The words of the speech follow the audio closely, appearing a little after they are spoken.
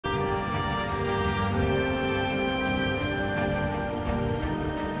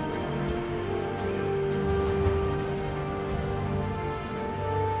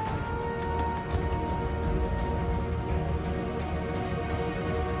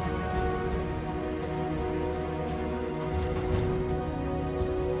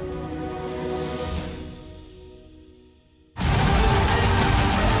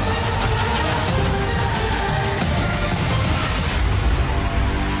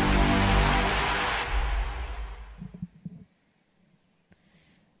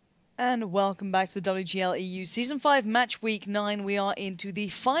And welcome back to the WGL EU Season 5 Match Week 9. We are into the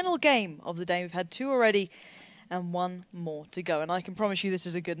final game of the day. We've had 2 already and 1 more to go. And I can promise you this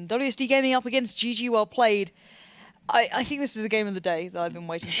is a good one. WASD Gaming up against GGWP. I think this is the game of the day that I've been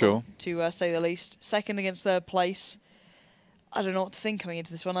waiting for, to say the least. Second against third place. I don't know what to think coming into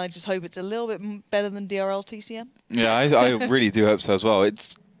this one. I just hope it's a little bit better than DRL TCM. Yeah, I really do hope so as well.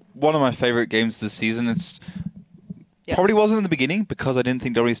 It's one of my favourite games this season. It's probably wasn't in the beginning because I didn't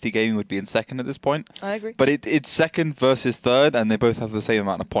think WSD Gaming would be in second at this point. I agree. But it's second versus third, and they both have the same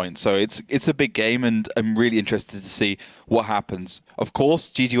amount of points. So it's a big game, and I'm really interested to see what happens. Of course,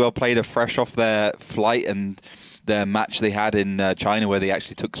 GGWL played a fresh off their flight and their match they had in China where they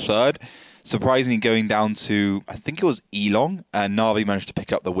actually took third. Surprisingly going down to, I think it was Elong, and Na'Vi managed to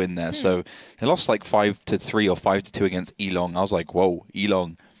pick up the win there. So they lost like 5-3 or 5-2 against Elong. I was like, whoa,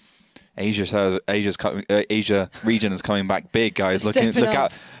 Elong. Asia region is coming back big, guys. Look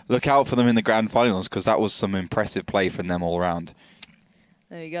out for them in the grand finals, because that was some impressive play from them all around.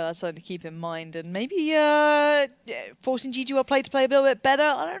 There you go. That's something to keep in mind, and maybe forcing GGWP to play a little bit better.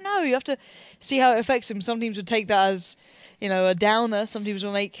 I don't know. You have to see how it affects them. Some teams would take that as, you know, a downer. Some teams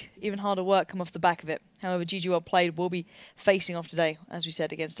will make even harder work come off the back of it. However, GGWP will be facing off today, as we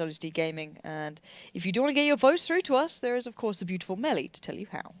said, against WSD Gaming. And if you do want to get your votes through to us, there is of course the beautiful Melly to tell you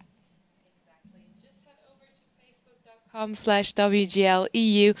how.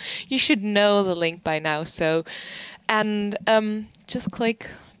 .com/WGLEU. You should know the link by now. And just click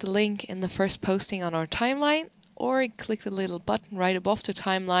the link in the first posting on our timeline, or click the little button right above the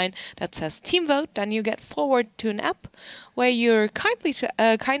timeline that says Team Vote. Then you get forward to an app where you're kindly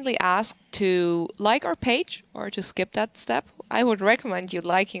asked to like our page or to skip that step. I would recommend you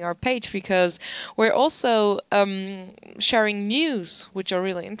liking our page, because we're also sharing news which are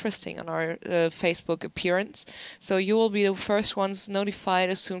really interesting on our Facebook appearance. So you will be the first ones notified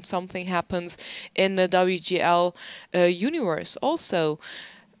as soon as something happens in the WGL universe. Also,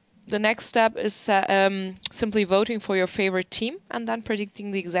 the next step is simply voting for your favorite team and then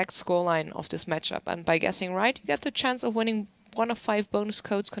predicting the exact scoreline of this matchup. And by guessing right, you get the chance of winning one of 5 bonus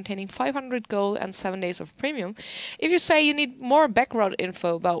codes containing 500 gold and 7 days of premium. If you say you need more background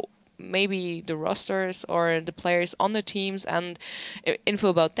info about maybe the rosters or the players on the teams and info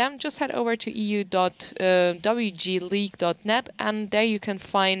about them, just head over to eu.wgleague.net, and there you can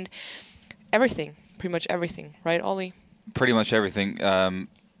find everything, pretty much everything, right, Ollie? Pretty much everything.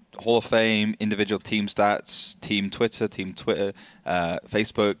 Hall of Fame, individual team stats, team Twitter,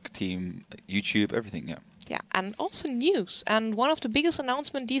 Facebook, team YouTube, everything, yeah. Yeah, and also news. And one of the biggest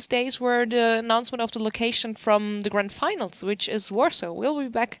announcements these days were the announcement of the location from the grand finals, which is Warsaw. We'll be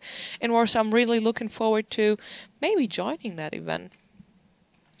back in Warsaw. I'm really looking forward to maybe joining that event.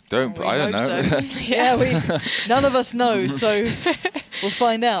 I don't know. So. Yeah, none of us know, so we'll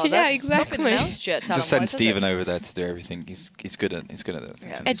find out. Yeah, That's exactly. not been announced yet, just send Steven over there to do everything. He's good at it.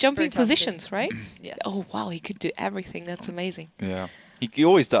 Yeah, at jumping positions, right? Yes. Oh wow, he could do everything. That's amazing. Yeah, he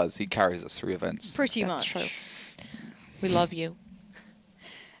always does. He carries us through events. Pretty That's much. True. We love you.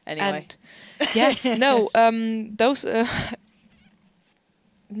 Anyway. And yes, no, those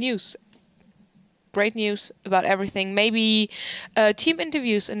news. Great news about everything. Maybe team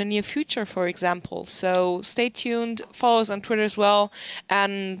interviews in the near future, for example. So stay tuned, follow us on Twitter as well.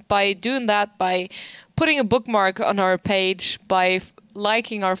 And by doing that, by putting a bookmark on our page, by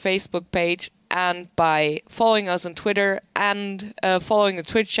liking our Facebook page, and by following us on Twitter and following the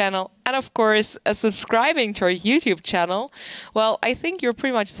Twitch channel, and of course subscribing to our YouTube channel, well, I think you're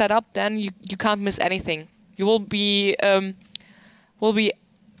pretty much set up. Then you can't miss anything. You will be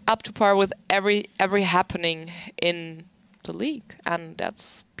up to par with every happening in the league, and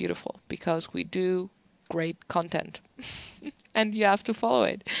that's beautiful because we do great content. And you have to follow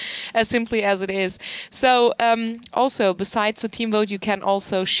it as simply as it is. So also, besides the team vote, you can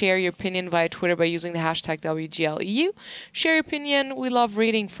also share your opinion via Twitter by using the hashtag WGLEU. Share your opinion. We love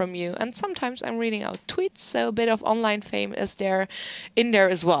reading from you, and sometimes I'm reading out tweets, so a bit of online fame is in there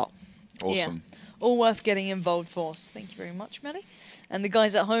as well. Awesome. Yeah. All worth getting involved for. So thank you very much, Melly. And the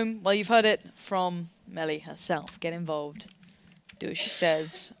guys at home, well, you've heard it from Melly herself. Get involved. Do as she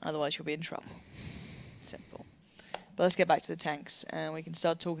says, otherwise you'll be in trouble. Simple. But let's get back to the tanks, and we can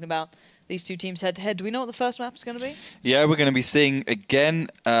start talking about these two teams head-to-head. Do we know what the first map's going to be? Yeah, we're going to be seeing, again,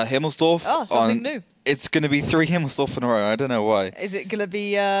 Himmelsdorf. Oh, something new. It's going to be 3 Himmelsdorf in a row. I don't know why. Is it going to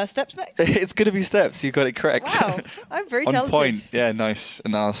be Steps next? It's going to be Steps. You got it correct. Wow. I'm very On talented. point. Yeah, nice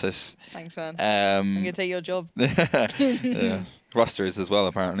analysis. Thanks, man. I'm going to take your job. Yeah. Roster is as well,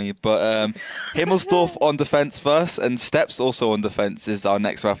 apparently. But Himmelsdorf on defense first, and Steps also on defense is our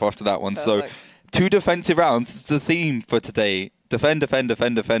next map after that one. Perfect. So 2 defensive rounds. It's the theme for today. defend, defend,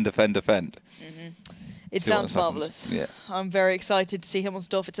 defend, defend, defend, defend. It See what sounds happens. marvellous. Yeah. I'm very excited to see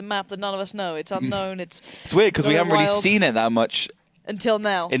Himmelsdorf. It's a map that none of us know. It's unknown. It's weird because we got a haven't really wild- seen it that much until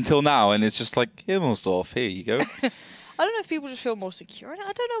now. until now, and it's just like Himmelsdorf. Here you go. I don't know if people just feel more secure. I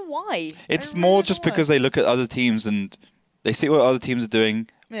don't know why. It's I more really just don't know because they look at other teams and they see what other teams are doing,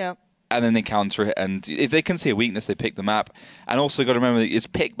 why. Yeah. and then they counter it. And if they can see a weakness, they pick the map. And also got to remember that it's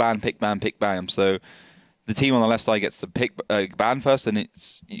pick, ban, pick, ban, pick, ban. So the team on the left side gets to pick ban first, and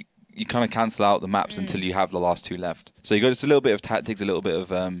it's you kind of cancel out the maps until you have the last two left. So you got just a little bit of tactics, a little bit of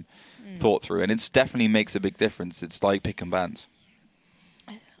thought through, and it's definitely makes a big difference. It's like pick and bans.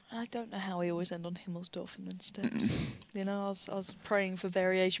 I don't know how we always end on Himmelsdorf and then steps. You know, I was praying for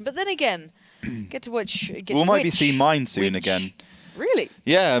variation, but then again, get to which. We might be seeing mine soon again. Really?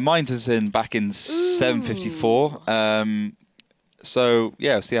 Yeah, mine's is back in 754. So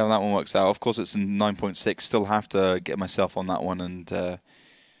yeah, see how that one works out. Of course, it's in 9.6. Still have to get myself on that one and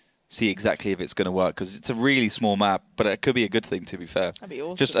see exactly if it's going to work because it's a really small map, but it could be a good thing to be fair. That'd be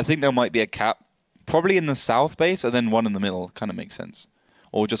awesome. Just I think there might be a cap, probably in the south base, and then one in the middle. Kind of makes sense.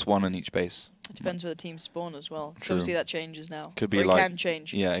 Or just one on each base. It depends where the teams spawn as well. So True. obviously that changes now. Could be Or it like can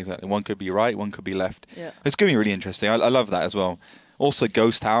change. Yeah, exactly. One could be right, one could be left. Yeah. It's going to be really interesting. I love that as well. Also,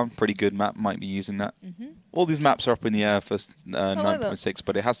 Ghost Town, pretty good map. Might be using that. All these maps are up in the air for 9.6,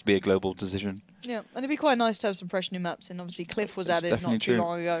 but it has to be a global decision. Yeah, and it'd be quite nice to have some fresh new maps in. Obviously, Cliff was It's added definitely not too true.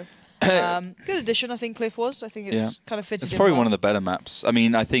 long ago. Good addition, I think Cliff was. I think it's kind of fitted It's in probably well. one of the better maps. I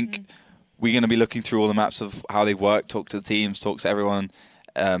mean, I think we're going to be looking through all the maps of how they work, talk to the teams, talk to everyone,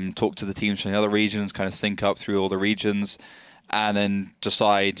 talk to the teams from the other regions, kind of sync up through all the regions, and then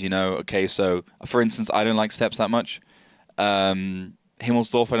decide, you know, okay, so for instance, I don't like steps that much.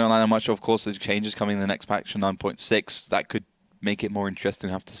 Himmelsdorf, I don't like that much. Of course, there's changes coming in the next patch, 9.6. That could make it more interesting.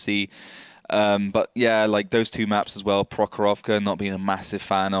 Have to see. But yeah, like those two maps as well. Prokhorovka, not being a massive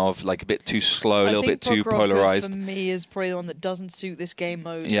fan of, like a bit too slow, a little bit too Prokhorovka polarized. For me, is probably the one that doesn't suit this game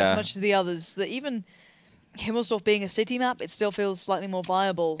mode Yeah. as much as the others. That even Himmelsdorf being a city map, it still feels slightly more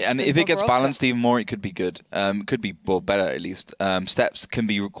viable. And than if it gets Prokhorovka. balanced even more, it could be good. It could be better at least. Steps can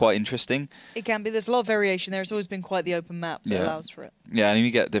be quite interesting. It can be. There's a lot of variation there. It's always been quite the open map that allows for it. Yeah, and if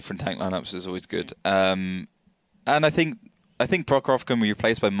you get different tank lineups, is always good. And I think Prokhorovka can be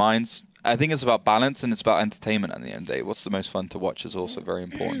replaced by Mines. I think it's about balance and it's about entertainment at the end of the day. What's the most fun to watch is also very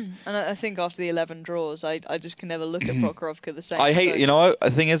important. And I think after the 11 draws, I just can never look at Prokhorovka the same. I hate, so- you know,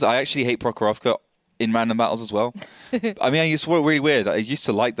 the thing is, I actually hate Prokhorovka in random battles as well. I mean, it's really weird. I used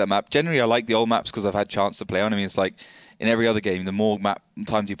to like that map. Generally, I like the old maps because I've had chance to play on. I mean, it's like in every other game, the more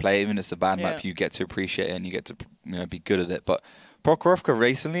times you play, even if it's a bad map, you get to appreciate it and you get to, you know, be good at it. But Prokhorovka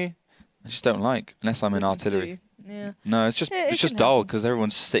recently, I just don't like unless I'm in Doesn't suit artillery. you. Yeah. No, it's just Yeah, it it's just can dull happen. because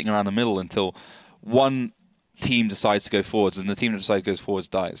everyone's sitting around the middle until one team decides to go forwards, and the team that decides goes forwards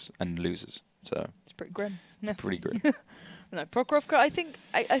dies and loses. So It's pretty grim. No. pretty grim. No, Prokhorovka, I think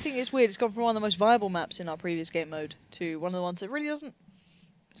it's weird. It's gone from one of the most viable maps in our previous game mode to one of the ones that really doesn't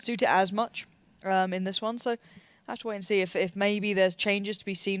suit it as much in this one. So I have to wait and see if maybe there's changes to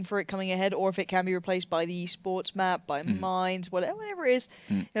be seen for it coming ahead, or if it can be replaced by the esports map, by Mines, whatever it is.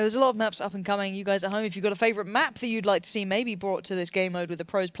 You know, there's a lot of maps up and coming. You guys at home, if you've got a favourite map that you'd like to see maybe brought to this game mode with the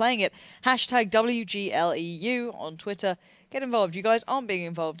pros playing it, hashtag WGLEU on Twitter. Get involved. You guys aren't being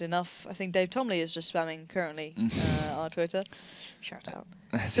involved enough. I think Dave Tomley is just spamming currently on Twitter. Shout out.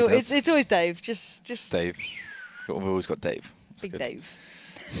 So it's always Dave. Just Dave. We've always got Dave. That's Big good. Dave.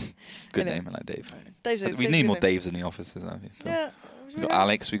 Good Anyway. name, I like Dave. Dave's We need more Daves in the office, isn't it? Yeah. We've got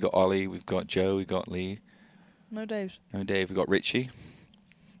Alex, we've got Ollie, we've got Joe, we've got Lee. No Daves. No Dave, we've got Richie.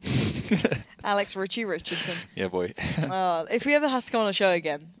 Alex Richie Richardson. Yeah, boy. If he ever has to come on a show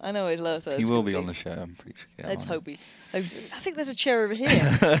again, I know he'd love it. He will be on the show, I'm pretty sure. Yeah, Let's on hope he. I think there's a chair over here.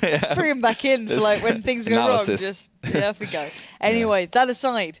 Yeah. Bring him back in for There's like when things go analysis. wrong. Just off we go. Anyway, that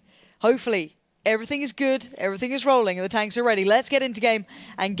aside, hopefully everything is good, everything is rolling, and the tanks are ready. Let's get into game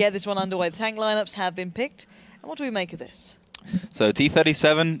and get this one underway. The tank lineups have been picked, and what do we make of this? So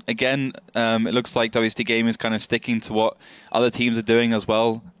T37, again, it looks like WSD Game is kind of sticking to what other teams are doing as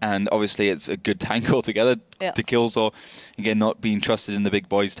well. And obviously it's a good tank altogether to kills, or again, not being trusted in the big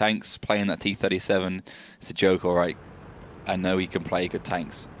boys tanks. Playing that T37, it's a joke, all right. I know he can play good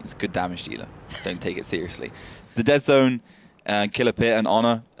tanks. He's a good damage dealer. Don't take it seriously. The Dead Zone, Killer Pit and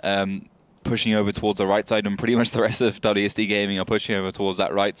Honor pushing over towards the right side, and pretty much the rest of WSD Gaming are pushing over towards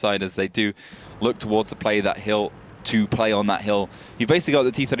that right side as they do look towards to play that hill. To play on that hill, you've basically got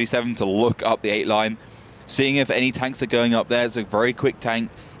the T37 to look up the 8 line, seeing if any tanks are going up there. It's a very quick tank.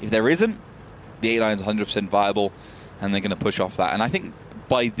 If there isn't, the 8 line is 100% viable, and they're going to push off that. And I think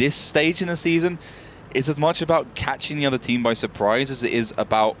by this stage in the season, it's as much about catching the other team by surprise as it is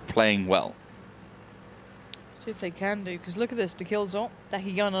about playing well. See if they can do, because look at this, the kills on.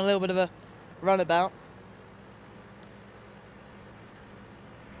 Daki going on a little bit of a runabout.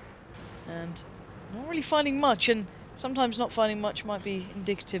 And not really finding much, and sometimes not finding much might be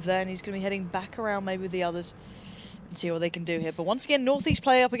indicative there, and he's going to be heading back around maybe with the others and see what they can do here. But once again, Northeast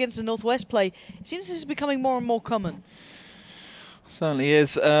play up against the Northwest play. It seems this is becoming more and more common. Certainly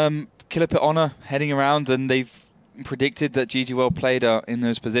is. Killer Pit Honor heading around, and they've predicted that GGWL played in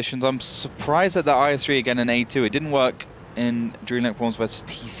those positions. I'm surprised at the IS3 again in A2. It didn't work in DreamLink Prawns versus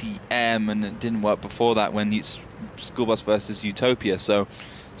TCM, and it didn't work before that when it's School Bus versus Utopia. So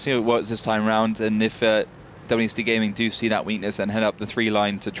see how it works this time around, and if WSD Gaming do see that weakness, then head up the 3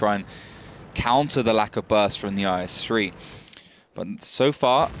 line to try and counter the lack of burst from the IS3. But so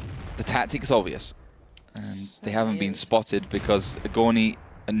far, the tactic is obvious, and they haven't been spotted because Agorni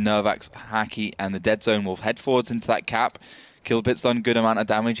and Nervax, Hacky, and the Dead Zone will head forwards into that cap. Killpit's done a good amount of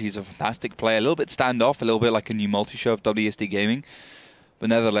damage. He's a fantastic player, a little bit standoff, a little bit like a new multi-show of WSD Gaming, but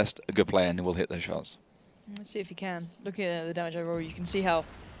nevertheless a good player, and he will hit those shots. Let's see if he can. Looking at the damage overall, you can see how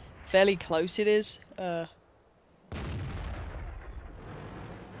fairly close it is.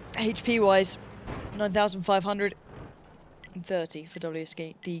 HP wise, 9,530 for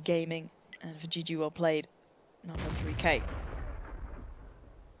WSD Gaming, and for GGWL played, 9.3k.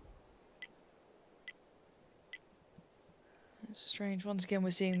 It's strange. Once again,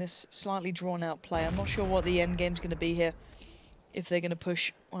 we're seeing this slightly drawn out play. I'm not sure what the end game's going to be here. If they're going to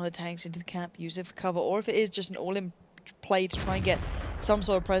push one of the tanks into the cap, use it for cover, or if it is just an all-in play to try and get some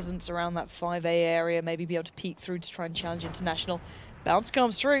sort of presence around that 5A area, maybe be able to peek through to try and challenge International. Bounce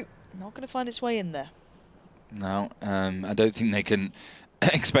comes through, not going to find its way in there. No, I don't think they can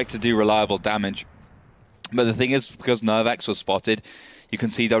expect to do reliable damage. But the thing is, because Nervax was spotted, you can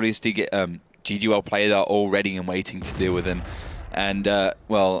see WSD get GGWL players are all ready and waiting to deal with him. And,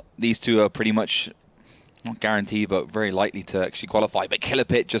 well, these two are pretty much, not guaranteed, but very likely to actually qualify. But Killer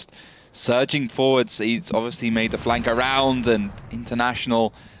Pit just surging forwards. He's obviously made the flank around, and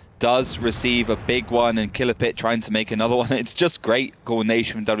International does receive a big one, and Killer Pit trying to make another one. It's just great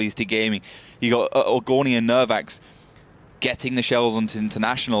coordination from WSD Gaming. You got Orgorni and Nervax getting the shells onto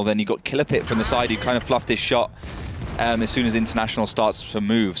International, then you got Killer Pit from the side who kind of fluffed his shot as soon as International starts to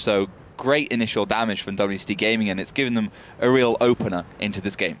move. So great initial damage from WSD Gaming, and it's given them a real opener into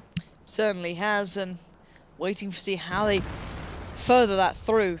this game. Certainly has, and waiting to see how they further that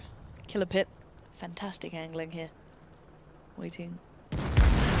through. Killer Pit, fantastic angling here. Waiting.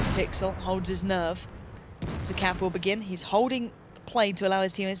 Pixel holds his nerve as the cap will begin. He's holding the plane to allow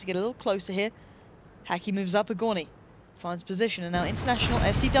his teammates to get a little closer here. Hacky moves up, Agorni finds position, and now International,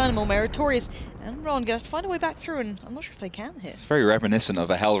 FC Dynamo, Meritorious, and Ron gonna have to find a way back through, and I'm not sure if they can here. It's very reminiscent of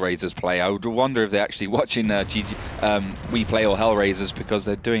a Hellraisers play. I would wonder if they're actually watching We Play or Hellraisers, because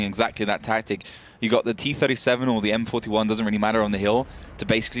they're doing exactly that tactic. You got the T-37 or the M41, doesn't really matter, on the hill to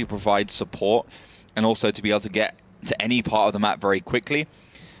basically provide support, and also to be able to get to any part of the map very quickly.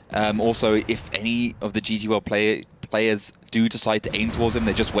 Also, if any of the GGWL players do decide to aim towards him,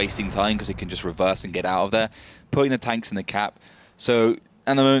 they're just wasting time because they can just reverse and get out of there, putting the tanks in the cap. So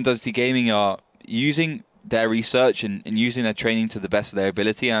at the moment, WSD Gaming are using their research and using their training to the best of their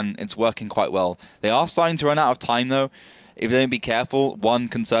ability, and it's working quite well. They are starting to run out of time though. If they don't be careful, one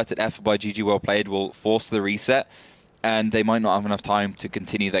concerted effort by GGWL played will force the reset, and they might not have enough time to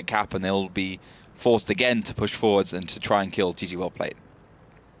continue that cap, and they'll be forced again to push forwards and to try and kill GGWL played.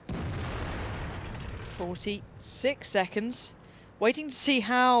 46 seconds. Waiting to see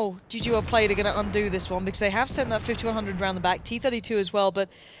how GGWL played are going to undo this one, because they have sent that 5100 round the back, T32 as well, but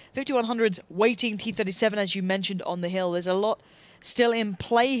 5100's waiting T37, as you mentioned, on the hill. There's a lot still in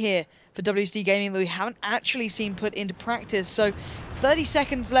play here for WSD Gaming that we haven't actually seen put into practice. So 30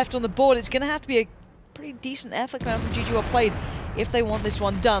 seconds left on the board. It's going to have to be a pretty decent effort coming from GGWL played if they want this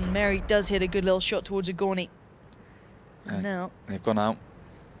one done. Mary does hit a good little shot towards Agorni. Now they've gone out.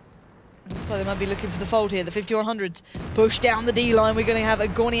 Looks like they might be looking for the fold here. The 5100s push down the D-line. We're going to have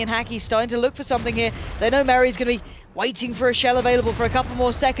Agorni and Hacky starting to look for something here. They know Mary's going to be waiting for a shell available for a couple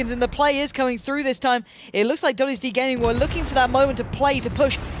more seconds, and the play is coming through this time. It looks like WSD Gaming were looking for that moment to play, to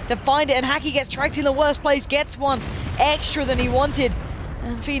push, to find it, and Hacky gets tracked in the worst place, gets one extra than he wanted.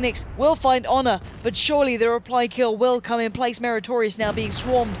 And Phoenix will find honor, but surely the reply kill will come in place. Meritorious now being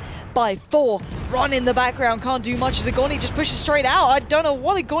swarmed by 4. Ron in the background can't do much as Agorni just pushes straight out. I don't know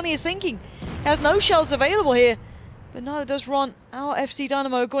what Agorni is thinking. Has no shells available here, but neither does Ron. Our FC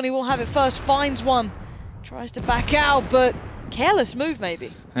Dynamo. Agorni will have it first, finds one. Tries to back out, but careless move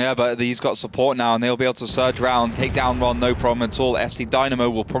maybe. Yeah, but he's got support now, and they'll be able to surge around, take down Ron, no problem at all. FC Dynamo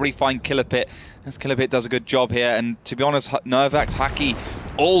will probably find Killer Pit, as Killer Pit does a good job here. And to be honest, Nervax, Haki,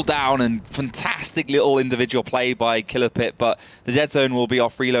 all down, and fantastic little individual play by Killer Pit. But the dead zone will be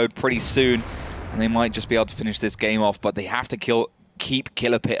off reload pretty soon, and they might just be able to finish this game off. But they have to keep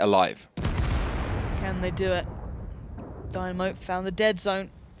Killer Pit alive. Can they do it? Dynamo found the dead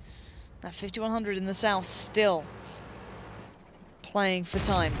zone. At 5100 in the south, still playing for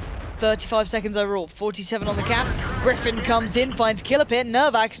time. 35 seconds overall, 47 on the cap. Griffin comes in, finds Killer Pit.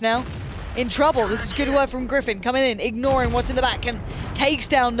 Nervax now in trouble. This is good work from Griffin, coming in, ignoring what's in the back, and takes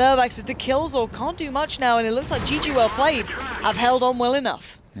down Nervax to kills, or can't do much now, and it looks like GGWP have held on well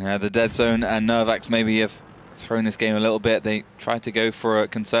enough. Yeah, the dead zone and Nervax maybe have thrown this game a little bit. They tried to go for a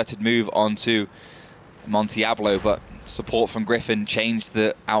concerted move onto Montiablo, but support from Griffin changed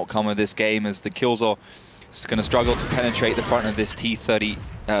the outcome of this game, as the Killzor is going to struggle to penetrate the front of this T32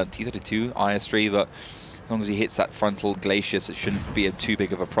 IS3, but as long as he hits that frontal Glacius, it shouldn't be too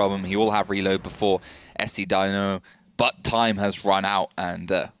big of a problem. He will have reload before SC Dino, but time has run out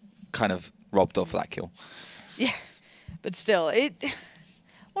and kind of robbed off that kill. Yeah, but still,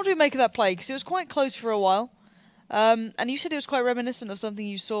 what do we make of that play? Because it was quite close for a while. And you said it was quite reminiscent of something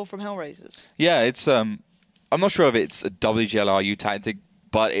you saw from Hellraisers. Yeah, it's I'm not sure if it's a WGL tactic,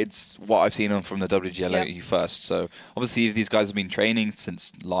 but it's what I've seen from the WGL first. So obviously, if these guys have been training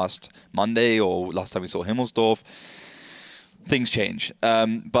since last Monday or last time we saw Himmelsdorf, things change.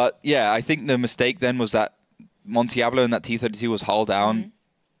 But yeah, I think the mistake then was that Montiablo and that T32 was hull down.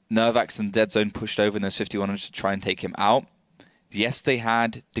 Nervax and Dead Zone pushed over in those 5100s to try and take him out. Yes, they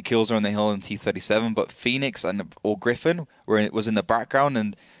had the kills on the hill in T37, but Phoenix or Griffin was in the background,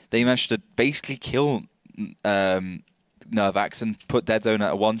 and they managed to basically kill Nervax and put Dead Zone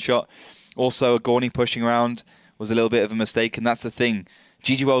at a one-shot. Also, Gorney pushing around was a little bit of a mistake, and that's the thing.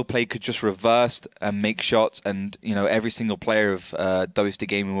 GGWP could just reverse and make shots, and every single player of WSD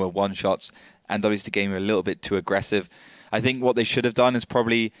Gaming were one-shots, and WSD Gaming were a little bit too aggressive. I think what they should have done is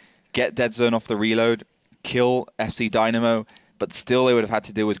probably get Dead Zone off the reload, kill FC Dynamo, but still they would have had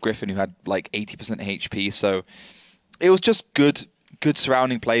to deal with Griffin, who had like 80% HP. So it was just good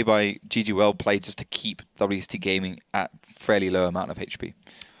surrounding play by GGWP just to keep WST Gaming at fairly low amount of HP.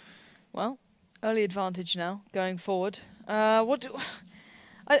 Well, early advantage now going forward. I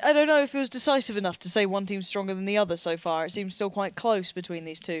don't know if it was decisive enough to say one team's stronger than the other so far. It seems still quite close between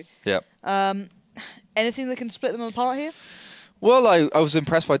these two. Yep. Anything that can split them apart here? Well, I was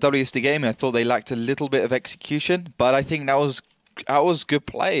impressed by WSD Gaming. I thought they lacked a little bit of execution, but I think that was good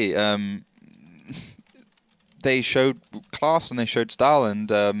play. They showed class and they showed style,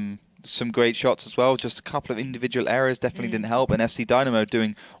 and some great shots as well. Just a couple of individual errors definitely didn't help, and FC Dynamo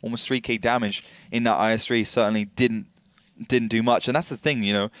doing almost 3k damage in that IS3 certainly didn't do much. And that's the thing,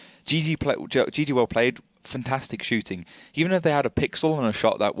 GG played fantastic shooting. Even if they had a pixel on a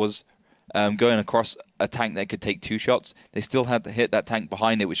shot that was going across a tank that could take 2 shots, they still had to hit that tank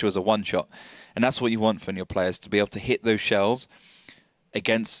behind it, which was a 1-shot. And that's what you want from your players, to be able to hit those shells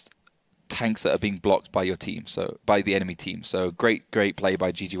against tanks that are being blocked by your team, so by the enemy team. So great play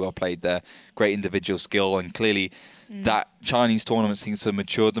by GG there. Great individual skill, and clearly that Chinese tournament seems to have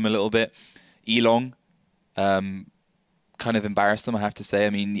matured them a little bit. Elong kind of embarrassed them, I have to say. I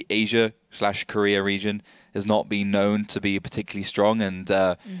mean, the Asia/Korea region has not been known to be particularly strong, and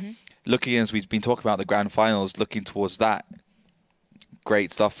looking, as we've been talking about the grand finals, looking towards that,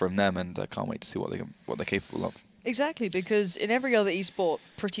 great stuff from them, and I can't wait to see what they're capable of. Exactly, because in every other esport,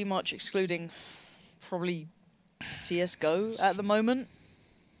 pretty much excluding probably CSGO at the moment,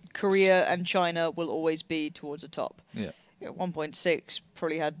 Korea and China will always be towards the top. Yeah. 1.6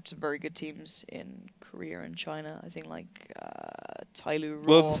 probably had some very good teams in Korea and China. I think like Tyloo.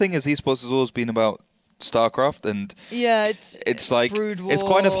 Well, the thing is, esports has always been about StarCraft, and yeah, it's like it's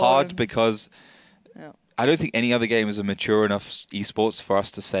kind of hard because I don't think any other game is a mature enough esports for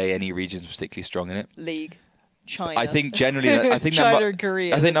us to say any region's particularly strong in it. League, China. I think generally, I think China and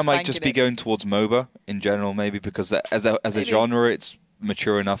Korea. I think that might just be going towards MOBA in general, maybe because that, as a genre, it's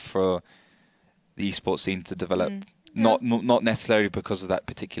mature enough for the esports scene to develop. Not necessarily because of that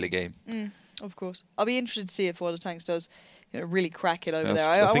particular game. Of course, I'll be interested to see if World of Tanks does really crack it over there.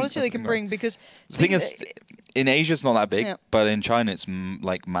 I want to see what they can bring, because the thing is, in Asia it's not that big, but in China it's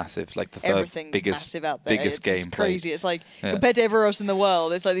like massive, like the third biggest out there. Biggest game. It's crazy. It's like compared to everywhere else in the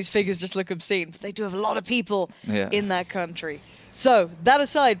world, it's like these figures just look obscene. But they do have a lot of people in that country. So that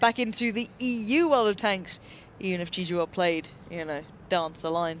aside, back into the EU World of Tanks. Even if GGWP played, dance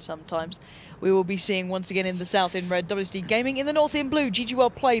the line sometimes, we will be seeing once again in the south in red WSD Gaming, in the north in blue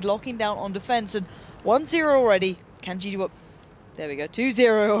GGWP played, locking down on defense, and 1-0 already. Can GGWP There we go.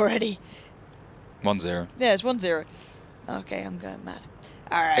 2-0 already. 1-0. Yeah, it's 1-0. Okay, I'm going mad.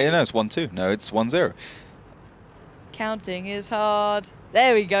 All right. No, it's 1-2. No, it's 1-0. Counting is hard.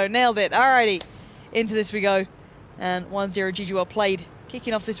 There we go. Nailed it. Alrighty. Into this we go. And 1-0 GGWL played.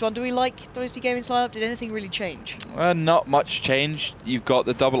 Kicking off this one. Do we like WSD Gaming's lineup? Did anything really change? Not much change. You've got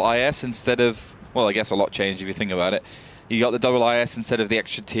the double IS instead of... Well, I guess a lot changed if you think about it. You got the double IS instead of the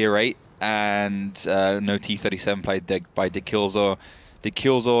extra tier 8. And no T-37 played by DeKillzor.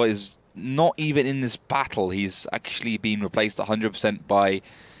 DeKillzor is not even in this battle. He's actually been replaced 100% by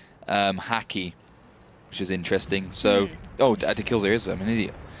Hacky, which is interesting. So, oh, DeKillzor is, I'm an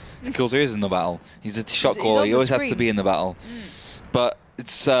idiot. DeKillzor is in the battle. He's a shot caller. He always has to be in the battle. But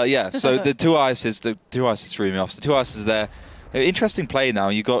it's, yeah, so the two ISs threw me off. So the two ISs there. Interesting play now.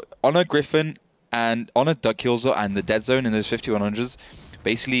 You got Honor Griffin and Honor DeKillzor and the dead zone in those 5100s,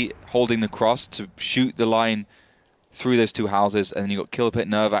 basically holding the cross to shoot the line through those two houses, and then you got Killerpit,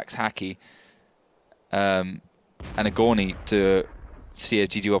 Nervax, Hacky, and Agorni to see a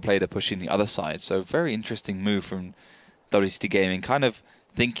GGWL player pushing the other side. So very interesting move from WCT Gaming, kind of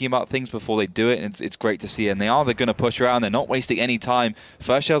thinking about things before they do it, and it's great to see. And they're going to push around. They're not wasting any time.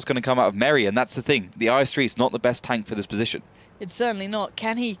 First shell's going to come out of Merry, and that's the thing. The IS-3 is not the best tank for this position. It's certainly not.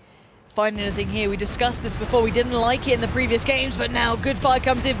 Can he find anything here? We discussed this before. We didn't like it in the previous games, but now good fire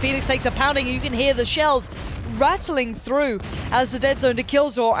comes in. Phoenix takes a pounding, and you can hear the shells rattling through as the dead zone to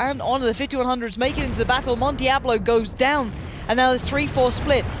Killzor and Honor, the 5100s, make it into the battle. Montiablo goes down, and now the 3-4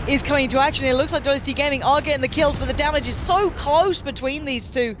 split is coming into action. It looks like WSD Gaming are getting the kills, but the damage is so close between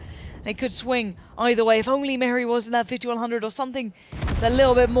these two. They could swing either way. If only Merry was in that 5100 or something a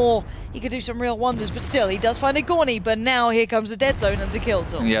little bit more, he could do some real wonders. But still, he does find a Gorny, but now here comes the dead zone and the kill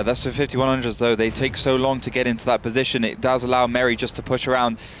zone. Yeah, that's the 5100s though. They take so long to get into that position. It does allow Merry just to push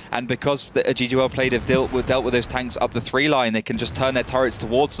around, and because the GGWL played have dealt with those tanks up the 3 line, they can just turn their turrets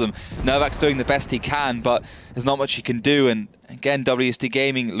towards them. Nervax doing the best he can, but there's not much he can do. And again, WSD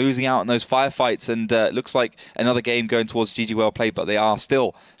Gaming losing out in those firefights, and it looks like another game going towards GGWL play, but they are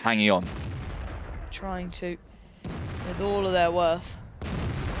still hanging on. Trying to, with all of their worth.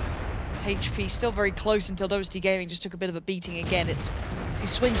 HP still very close until WSD Gaming just took a bit of a beating again. He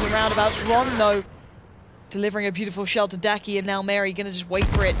swings and roundabouts. Ron, though, delivering a beautiful shell to Daki, and now Merry going to just wait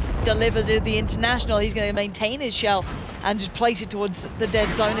for it. Delivers it the International. He's going to maintain his shell and just place it towards the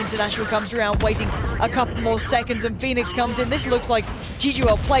dead zone. International comes around, waiting a couple more seconds, and Phoenix comes in. This looks like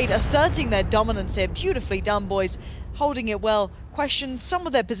GGWL played, asserting their dominance here. Beautifully done, boys. Holding it well. Questioned some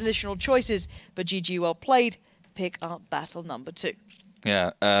of their positional choices, but GGWL played. Pick up battle number 2.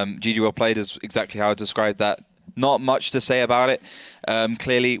 Yeah, GGWL played is exactly how I described that. Not much to say about it.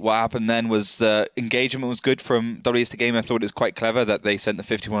 Clearly, what happened then was engagement was good from WSD Gaming. I thought it was quite clever that they sent the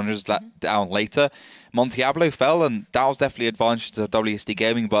 5100s down later. Montiablo fell, and that was definitely an advantage to WSD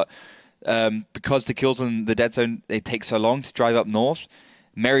Gaming, but because the kills in the dead zone, they take so long to drive up north,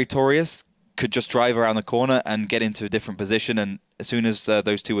 Meritorious could just drive around the corner and get into a different position, and as soon as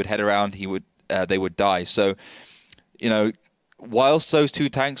those two would head around, they would die. So, you know, whilst those 2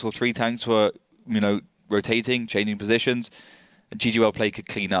 tanks or 3 tanks were, you know, rotating, changing positions, GGWL play could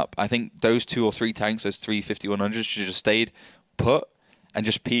clean up. I think those 2 or 3 tanks, those 3 5100s, should have just stayed put and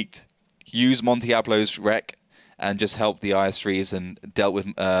just peeked. Use Montiablo's wreck and just help the IS-3s and dealt with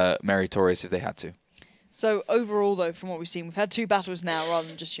Meritorious if they had to. So overall, though, from what we've seen, we've had 2 battles now rather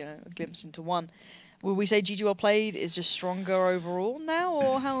than just, you know, a glimpse into one. Will we say GGWL played is just stronger overall now,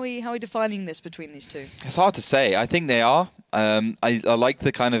 or how are we defining this between these two? It's hard to say. I think they are. I like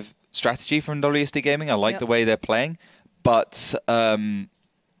the kind of strategy from WSD Gaming. I like the way they're playing, but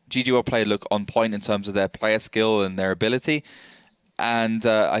GGWL play look on point in terms of their player skill and their ability, and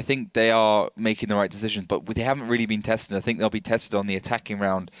I think they are making the right decisions. But they haven't really been tested. I think they'll be tested on the attacking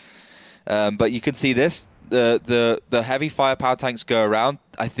round. But you can see this. The heavy firepower tanks go around.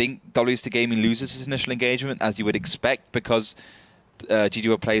 I think WSD Gaming loses its initial engagement, as you would expect, because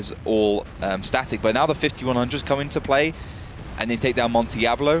GGWL plays all static. But now the 5100s come into play, and they take down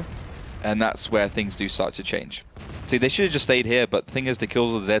Montiablo, and that's where things do start to change. See, they should have just stayed here, but the thing is, the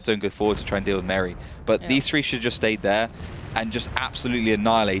kills of the dead zone go forward to try and deal with Merry. But these 3 should have just stayed there and just absolutely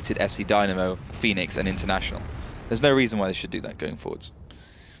annihilated FC Dynamo, Phoenix, and International. There's no reason why they should do that going forwards.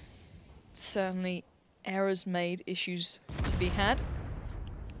 Certainly errors made, issues to be had.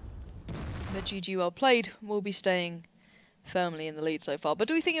 But GGWL played will be staying firmly in the lead so far. But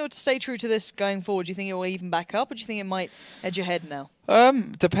do we think it would stay true to this going forward? Do you think it will even back up, or do you think it might edge ahead now?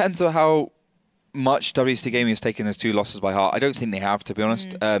 Depends on how much WSD Gaming has taken those 2 losses by heart. I don't think they have, to be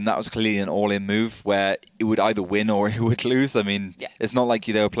honest. That was clearly an all-in move where it would either win or it would lose. I mean, it's not like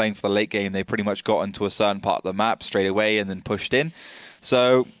they were playing for the late game. They pretty much got into a certain part of the map straight away and then pushed in.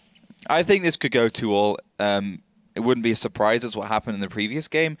 So I think this could go 2-all. It wouldn't be a surprise as what happened in the previous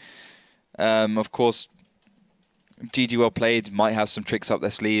game. Of course, GGWL played might have some tricks up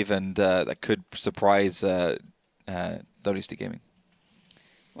their sleeve, and that could surprise WSD Gaming.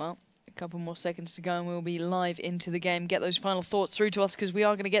 Well, a couple more seconds to go and we'll be live into the game. Get those final thoughts through to us because we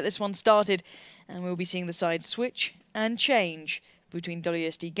are going to get this one started and we'll be seeing the sides switch and change between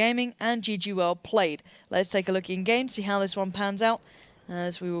WSD Gaming and GGWL played. Let's take a look in game, see how this one pans out.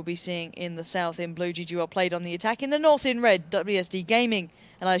 As we will be seeing in the south in blue, GGWL played on the attack. In the north in red, WSD Gaming.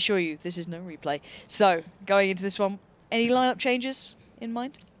 And I assure you, this is no replay. So, going into this one, any lineup changes in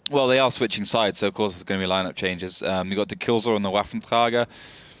mind? Well, they are switching sides, so of course there's going to be lineup changes. You've got the Killzor and the Waffentrager.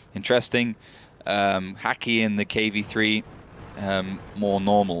 Interesting. Hacky in the KV3. More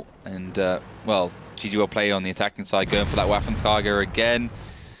normal. And, well, GGWL play on the attacking side, going for that Waffentrager again.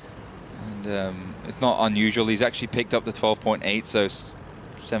 And it's not unusual. He's actually picked up the 12.8, so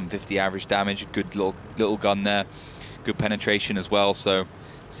 750 average damage. Good little gun there. Good penetration as well. So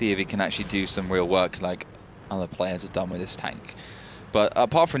see if he can actually do some real work like other players have done with this tank. But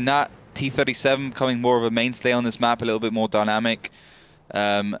apart from that, T-37 becoming more of a mainstay on this map, a little bit more dynamic.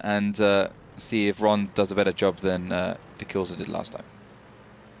 And see if Ron does a better job than the Killzor did last time.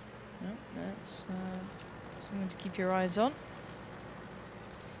 Well, that's something to keep your eyes on,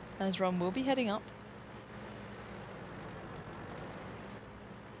 as Ron will be heading up.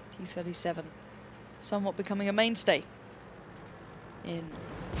 T-37 somewhat becoming a mainstay in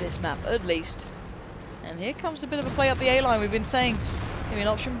this map, at least. And here comes a bit of a play up the A-line. We've been saying, maybe an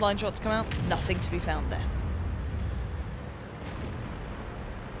option, blind shots come out, nothing to be found there.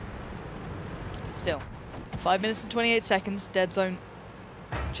 Still, 5 minutes and 28 seconds, dead zone.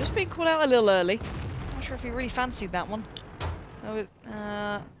 Just being called out a little early. Not sure if he really fancied that one.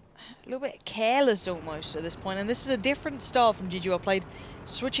 A little bit careless almost at this point, and this is a different style from GGWL played,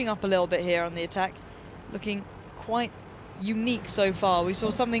 switching up a little bit here on the attack, looking quite unique so far. We saw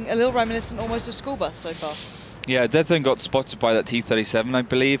something a little reminiscent almost of School Bus so far. Yeah, Dead Zone got spotted by that T-37, I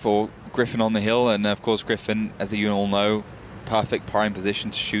believe, or Griffin on the hill, and of course Griffin, as you all know, perfect prime position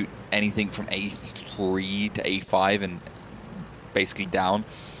to shoot anything from A3 to A5 and basically down.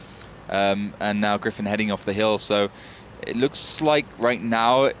 And now Griffin heading off the hill, so it looks like right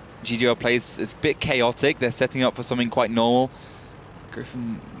now GGWL plays, it's a bit chaotic. They're setting up for something quite normal.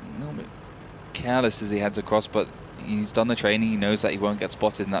 Griffin, a little bit careless as he heads across, but he's done the training. He knows that he won't get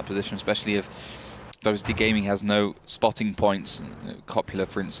spotted in that position, especially if WSD Gaming has no spotting points. Copula,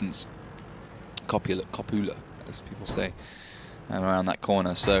 for instance, copula, as people say, around that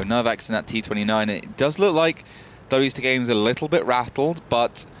corner. So Novak's in that T29. It does look like WSD Gaming's a little bit rattled,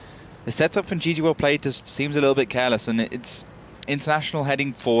 but the setup from GGWL play just seems a little bit careless, and it's international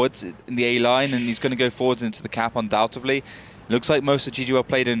heading forwards in the A line, and he's going to go forwards into the cap undoubtedly. Looks like most of GGWL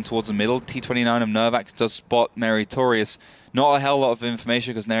played in towards the middle. T29 of Novak does spot Meritorious. Not a hell lot of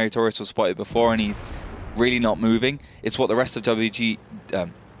information because Meritorious was spotted before and he's really not moving. It's what the rest of GGWL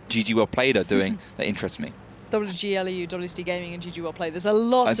played are doing that interests me. WGL, WSD Gaming and GGWL play. There's a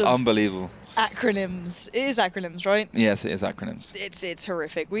lot That's of unbelievable. Acronyms. It is acronyms, right? Yes, it is acronyms. It's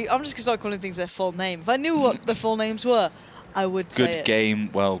horrific. I'm just going to start calling things their full name. If I knew what the full names were, I would say Good it.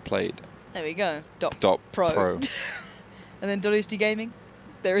 game, well played. There we go. Dot pro. And then WSD Gaming?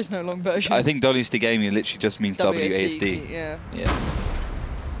 There is no long version. I think WSD Gaming literally just means WASD. Yeah.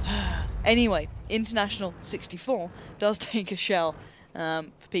 Anyway, International 64 does take a shell for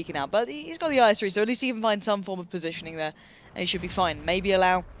peeking out, but he's got the IS3, so at least he can find some form of positioning there, and he should be fine. Maybe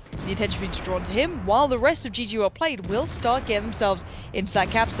allow the attention to be drawn to him, while the rest of GGWL played will start getting themselves into that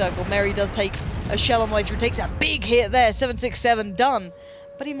cap circle. Mary does take a shell on the way through, takes a big hit there, 767 done,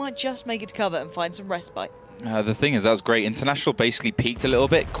 but he might just make it to cover and find some respite. The thing is, that was great. International basically peaked a little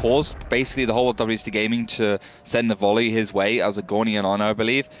bit, caused basically the whole of WSD Gaming to send a volley his way as a Gorny and Honor, I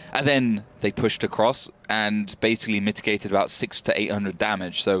believe. And then they pushed across and basically mitigated about 600 to 800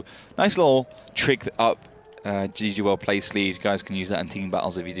 damage. So nice little trick up GGWL play sleeve. You guys can use that in team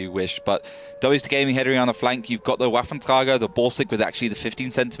battles if you do wish. But WSD Gaming heading around the flank. You've got the Waffentrager, the Borsig with actually the 15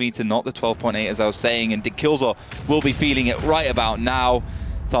 centimeter, not the 12.8 as I was saying. And the Killzor will be feeling it right about now.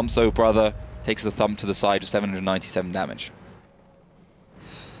 Thumbso brother takes the thumb to the side with 797 damage.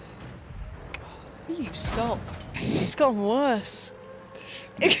 God, will you stop? It's gotten worse.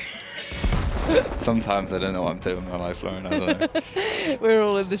 Sometimes I don't know what I'm doing in my life, Lauren. I don't know. We're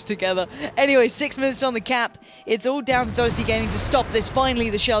all in this together. Anyway, 6 minutes on the cap. It's all down to WSD Gaming to stop this. Finally,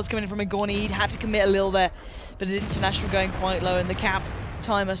 the shells coming in from Agorni. He'd had to commit a little there, but his international going quite low, and the cap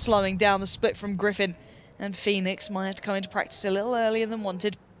timer slowing down. The split from Griffin and Phoenix might have to come into practice a little earlier than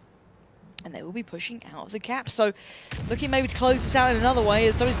wanted, and they will be pushing out of the cap. So looking maybe to close this out in another way,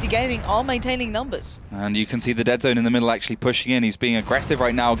 as WSD Gaming are maintaining numbers. And you can see the dead zone in the middle actually pushing in. He's being aggressive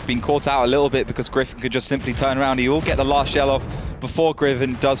right now, being caught out a little bit because Griffin could just simply turn around. He will get the last shell off before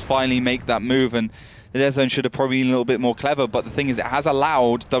Griffin does finally make that move, and the dead zone should have probably been a little bit more clever, but the thing is, it has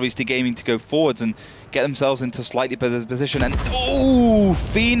allowed WSD Gaming to go forwards and get themselves into slightly better position. And oh,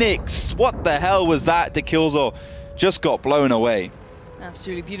 Phoenix! What the hell was that? The Killzor just got blown away.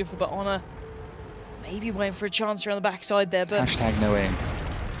 Absolutely beautiful, but Honor maybe waiting for a chance around the backside there, but Hashtag no aim.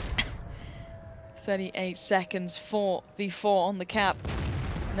 38 seconds, 4v4 on the cap.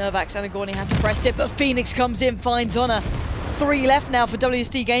 Nervax and Agorni have to press it, but Phoenix comes in, finds Honor. 3 left now for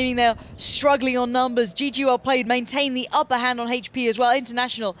WSD Gaming. They're struggling on numbers. GGWP played, maintain the upper hand on HP as well.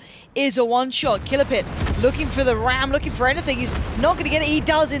 International is a one-shot. Killer Pit looking for the ram, looking for anything. He's not going to get it. He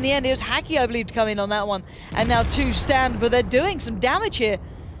does in the end. It was Hacky, I believe, to come in on that one. And now 2 stand, but they're doing some damage here.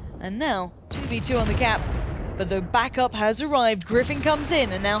 And now 2v2 on the cap, but the backup has arrived. Griffin comes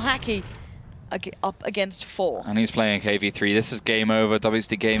in, and now Hacky up against 4. And he's playing KV3. This is game over.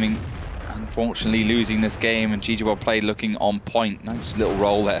 WSD Gaming unfortunately losing this game, and GGWP played looking on point. Nice little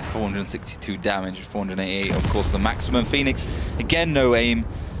roll there, 462 damage, 488 of course the maximum. Phoenix, again no aim,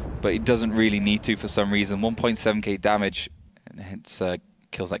 but he doesn't really need to for some reason. 1.7k damage, and hence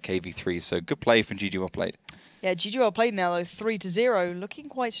kills that KV3, so good play from GGWP played. Yeah, GGWP played now though, 3-0, looking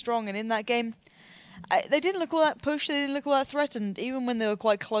quite strong, and in that game, they didn't look all that pushed, they didn't look all that threatened, even when they were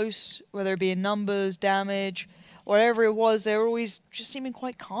quite close, whether it be in numbers, damage, whatever it was, they were always just seeming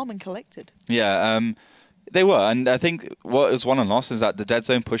quite calm and collected. Yeah, they were, and I think what was won and lost is that the dead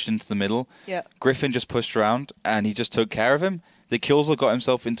zone pushed into the middle. Yeah. Griffin just pushed around, and he just took care of him. The Killzor got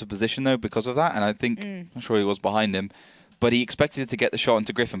himself into position though because of that, and I think, I'm sure he was behind him, but he expected to get the shot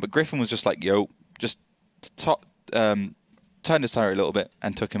into Griffin, but Griffin was just like, yo, just turned his tire a little bit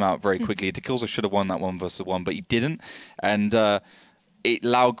and took him out very quickly. The Killzor should have won that 1v1, but he didn't, and it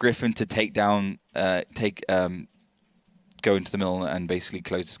allowed Griffin to take down, go into the middle and basically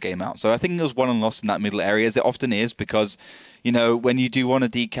close this game out. So I think it was won and lost in that middle area, as it often is, because, you know, when you do want a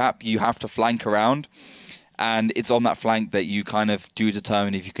decap, you have to flank around, and it's on that flank that you kind of do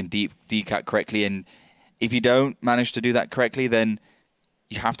determine if you can decap correctly, and if you don't manage to do that correctly, then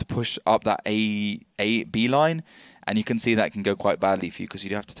you have to push up that B line, and you can see that can go quite badly for you because you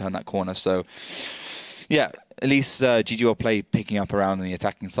do have to turn that corner. So yeah, at least GGWP play picking up around on the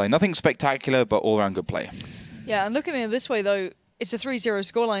attacking side. Nothing spectacular, but all around good play. Yeah, and looking at it this way though, it's a 3-0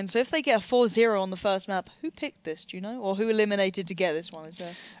 scoreline, so if they get a 4-0 on the first map, who picked this, do you know? Or who eliminated to get this one? Is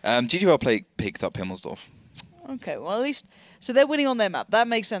there... GGWP play picked up Himmelsdorf. Okay, well at least, so they're winning on their map. That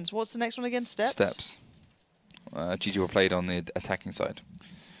makes sense. What's the next one again? Steps? Steps. GGWP played on the attacking side.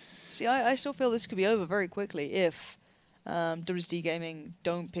 See, I still feel this could be over very quickly if WSD Gaming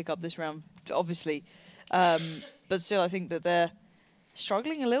don't pick up this round, obviously. But still, I think that they're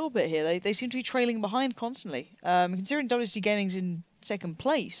struggling a little bit here. They seem to be trailing behind constantly. Considering WSD Gaming's in second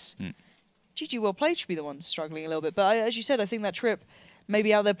place, GGWP played should be the ones struggling a little bit. But as you said, I think that trip,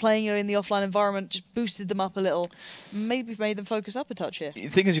 maybe out there playing in the offline environment, just boosted them up a little. Maybe made them focus up a touch here. The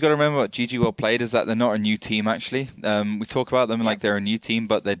thing is, you've got to remember what GGWP played is that they're not a new team, actually. We talk about them like they're a new team,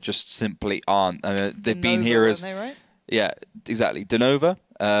 but they just simply aren't. They've been here as... They, right? Yeah, exactly. Denova.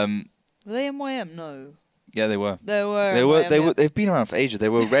 Were they MYM? No. Yeah, they were. They've been around for ages. They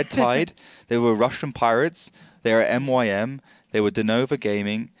were Red Tide. They were Russian Pirates. They were MYM. They were Denova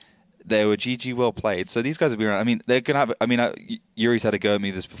Gaming. They were GGWP played. So these guys have been around. I mean, they're gonna have. I mean, Yuri's had a go at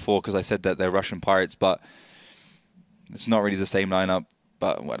me this before because I said that they're Russian Pirates, but it's not really the same lineup.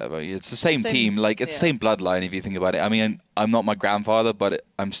 But whatever, it's the same team. Like it's the same bloodline if you think about it. I mean, I'm not my grandfather, but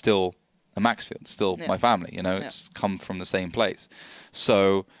I'm still a Maxfield. Still my family. You know, it's come from the same place.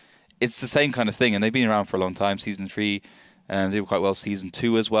 So it's the same kind of thing, and they've been around for a long time. Season 3, and they were quite well. Season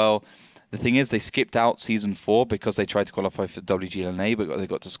 2 as well. The thing is, they skipped out Season 4 because they tried to qualify for WGL, but they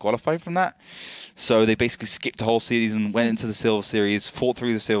got disqualified from that. So they basically skipped the whole season, went into the Silver Series, fought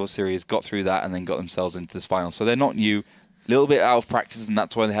through the Silver Series, got through that, and then got themselves into this final. So they're not new, a little bit out of practice, and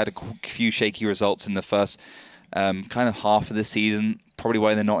that's why they had a few shaky results in the first kind of half of the season. Probably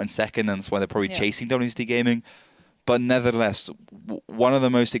why they're not in second, and that's why they're probably chasing WSD Gaming. But nevertheless, one of the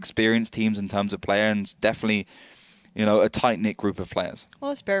most experienced teams in terms of player, and definitely, you know, a tight-knit group of players. Well,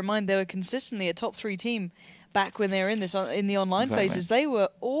 let's bear in mind they were consistently a top 3 team back when they were in the online Exactly. phases. They were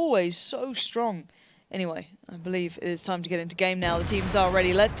always so strong. Anyway, I believe it is time to get into game now. The teams are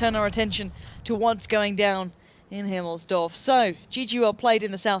ready. Let's turn our attention to what's going down in Himmelsdorf. So, GGWL played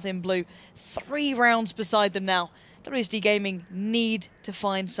in the south in blue. 3 rounds beside them now. WSD Gaming need to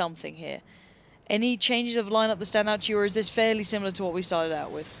find something here. Any changes of lineup that stand out to you, or is this fairly similar to what we started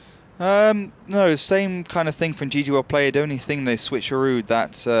out with? No, same kind of thing from GGWL Play. The only thing they switcherooed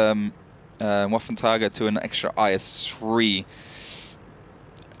that's Waffentage to an extra IS-3,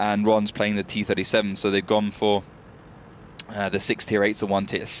 and Ron's playing the T-37, so they've gone for the 6 tier 8s, the 1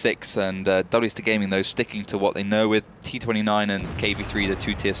 tier 6, and WSD Gaming though sticking to what they know with T-29 and KV-3, the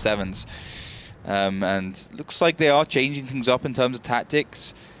 2 tier 7s. And looks like they are changing things up in terms of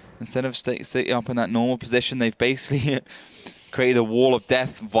tactics. Instead of staying up in that normal position, they've basically created a wall of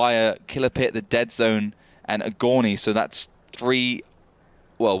death via Killer Pit, the Dead Zone, and Agorni. So that's 3,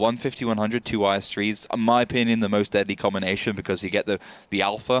 well, 150, 100, 2 IS-3s. In my opinion, the most deadly combination, because you get the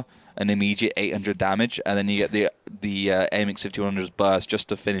Alpha, an immediate 800 damage, and then you get the AMX 5100's burst just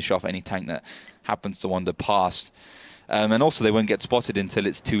to finish off any tank that happens to wander past. And also, they won't get spotted until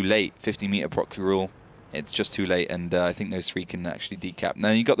it's too late. 50-meter proxy rule. It's just too late, and I think those 3 can actually decap.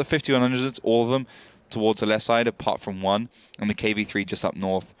 Now, you got the 5100s, all of them, towards the left side, apart from 1, and the KV-3 just up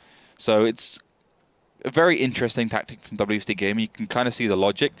north. So it's a very interesting tactic from WSD Gaming. You can kind of see the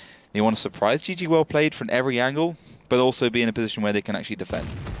logic. They want to surprise GGWL played from every angle, but also be in a position where they can actually defend.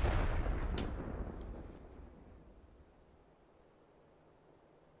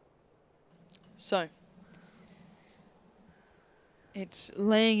 So, it's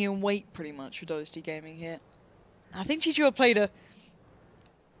laying in wait pretty much for WSD Gaming here. I think GGWL played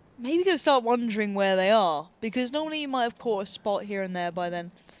maybe going to start wondering where they are, because normally you might have caught a spot here and there by then.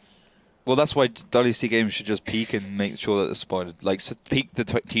 Well, that's why WSD Gaming should just peek and make sure that they're spotted. Like, peek the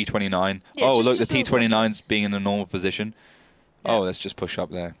T-29. Yeah, oh, just look, the a little T-29's being in a normal position. Yeah. Oh, let's just push up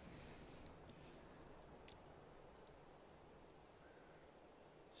there.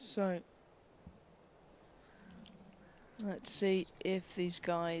 So, let's see if these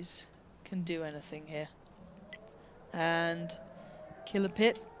guys can do anything here. And Killer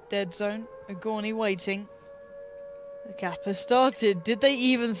Pit, Dead Zone, Agorni waiting. The cap has started. Did they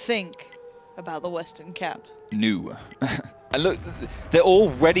even think about the Western cap? No. And look, they're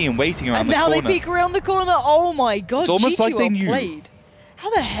all ready and waiting around the corner. And now they peek around the corner. Oh my god, It's almost like they GGWL knew. played. How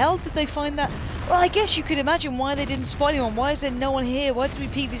the hell did they find that? Well, I guess you could imagine why they didn't spot anyone. Why is there no one here? Why did we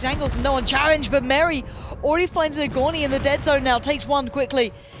peek these angles and no one challenged? But Mary already finds Agorni in the dead zone now. Takes 1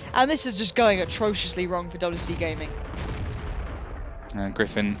 quickly. And this is just going atrociously wrong for WC Gaming. And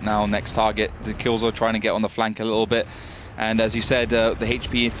Griffin now next target. The kills are trying to get on the flank a little bit. And as you said, the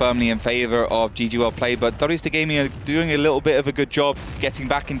HP firmly in favor of GGWL play. But WSD Gaming are doing a little bit of a good job getting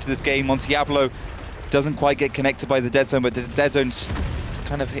back into this game. Montiablo doesn't quite get connected by the dead zone, but the dead zone's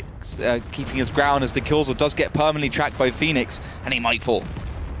kind of keeping his ground as the Killzor does get permanently tracked by Phoenix, and he might fall.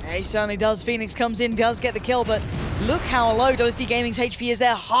 Yeah, he certainly does. Phoenix comes in, does get the kill, but look how low WSD Gaming's HP is.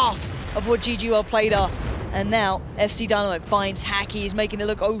 They're half of what GGWL played are. And now FC Dynamo finds Hacky. He's making it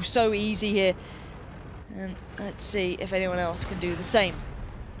look oh so easy here. And let's see if anyone else can do the same.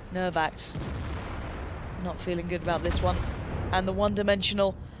 Nervax not feeling good about this one. And the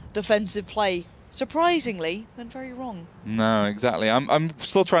one-dimensional defensive play, surprisingly, went very wrong. No, exactly. I'm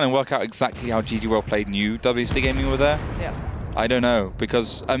still trying to work out exactly how GGWL played knew WSD Gaming were there. Yeah. I don't know,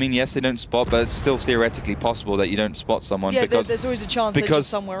 because, I mean, yes, they don't spot, but it's still theoretically possible that you don't spot someone. Yeah, because there's always a chance they're just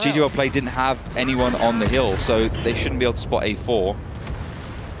somewhere else. GGWL play didn't have anyone on the hill, so they shouldn't be able to spot A4.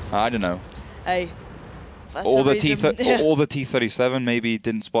 I don't know. Hey, all the T-37 maybe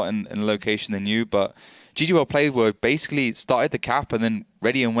didn't spot in a location they knew, but GGWL play were basically started the cap and then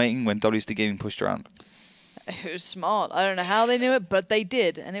ready and waiting when WSD Gaming pushed around. It was smart. I don't know how they knew it, but they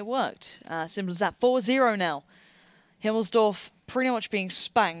did, and it worked. Simple as that. 4-0 now. Himmelsdorf pretty much being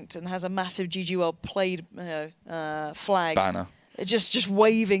spanked and has a massive GGWL played flag. Banner. Just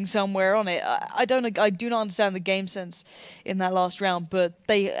waving somewhere on it. I do not understand the game sense in that last round, but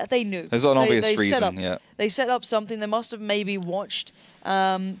they knew. There's an obvious reason, yeah. They set up something. They must have maybe watched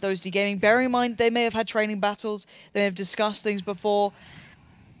those gaming. Bearing in mind, they may have had training battles. They may have discussed things before.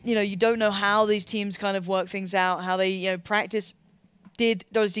 You know, you don't know how these teams kind of work things out, how they practice. Did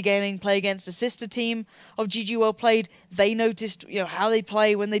WSD Gaming play against the sister team of GGWL played? They noticed, how they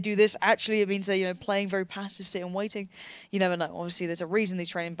play when they do this. Actually, it means they're, playing very passive, sitting, waiting. You never know. Obviously, there's a reason these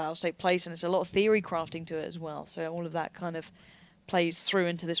training battles take place, and it's a lot of theory crafting to it as well. So all of that kind of plays through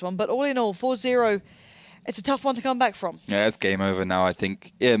into this one. But all in all, 4-0, it's a tough one to come back from. Yeah, it's game over now, I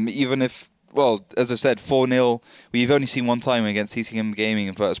think. Even if, well, as I said, 4-0, we've only seen one time against TCM Gaming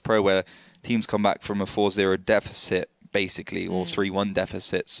and Virtus Pro where teams come back from a 4-0 deficit, basically, or 3-1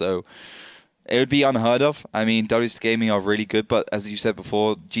 deficit. So it would be unheard of. I mean, WSD Gaming are really good, but as you said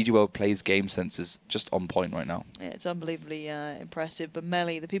before, GGWL plays game sense is just on point right now. Yeah, it's unbelievably impressive. But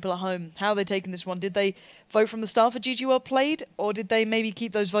Melly, the people at home, how are they taking this one? Did they vote from the start for GGWL played, or did they maybe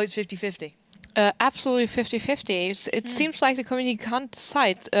keep those votes 50-50? Absolutely 50-50. It seems like the community can't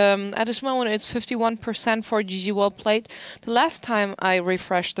decide. At this moment, it's 51% for GGWL played. The last time I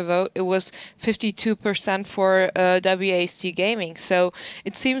refreshed the vote, it was 52% for WASD Gaming. So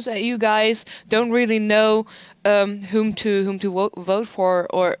it seems that you guys don't really know whom to vote for,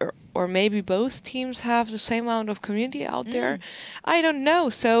 or maybe both teams have the same amount of community out there. I don't know.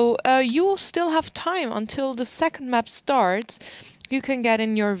 So you will still have time until the second map starts. You can get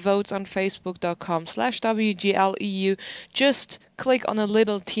in your votes on facebook.com/WGLEU. Just click on a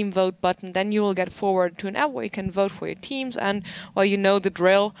little team vote button, then you will get forwarded to an app where you can vote for your teams. And, well, you know the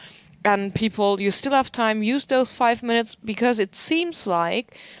drill. And people, you still have time. Use those 5 minutes, because it seems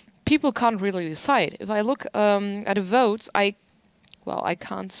like people can't really decide. If I look at the votes, I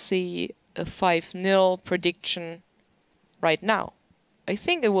can't see a 5-0 prediction right now. I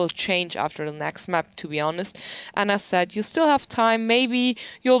think it will change after the next map, to be honest. And as said, you still have time. Maybe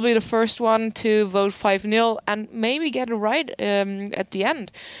you'll be the first one to vote 5-0 and maybe get it right at the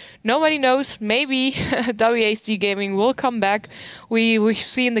end. Nobody knows. Maybe WASD Gaming will come back. We've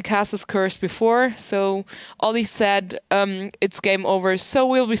seen the Castle's Curse before. So Ollie said it's game over. So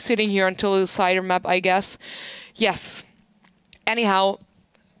we'll be sitting here until the decider map, I guess. Yes. Anyhow,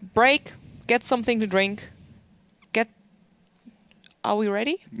 break, get something to drink. Are we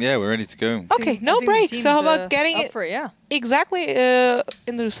ready? Yeah, we're ready to go. Okay, no break. So how about getting it for it, yeah. exactly into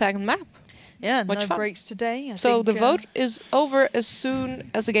the second map? Yeah, Much no fun. breaks today. I So think, the vote is over as soon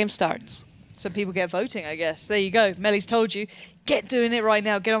as the game starts. So people get voting, I guess. There you go. Melly's told you. Get doing it right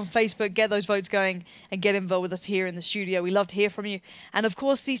now. Get on Facebook, get those votes going, and get involved with us here in the studio. We love to hear from you. And of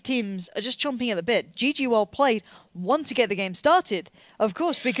course, these teams are just chomping at the bit. GGWL played, want to get the game started, of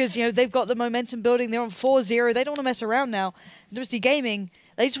course, because they've got the momentum building. They're on 4-0. They don't want to mess around now. WSD Gaming,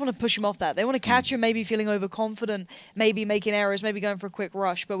 they just want to push him off that. They want to catch him, maybe feeling overconfident, maybe making errors, maybe going for a quick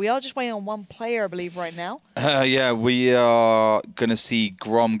rush. But we are just waiting on one player, I believe, right now. Yeah, we are going to see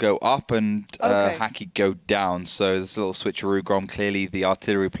Grom go up and Hacky go down. So there's a little switcheroo. Grom clearly the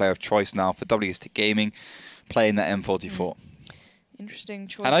artillery player of choice now for WSD Gaming, playing that M44. Interesting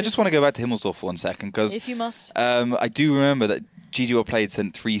choice. And I just want to go back to Himmelsdorf for 1 second, because if you must, I do remember that GGWL played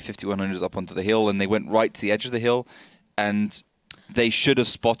sent 3 5100s up onto the hill, and they went right to the edge of the hill, and they should have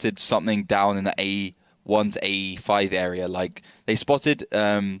spotted something down in the A1 to A5 area. Like they spotted,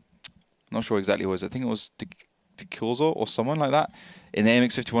 I'm not sure exactly what it was. I think it was De Kilzor or someone like that in the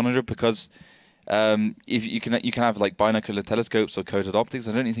AMX 5100, because if you can have like binocular telescopes or coated optics.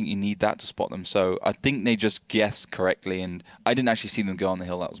 I don't think you need that to spot them. So I think they just guessed correctly, and I didn't actually see them go on the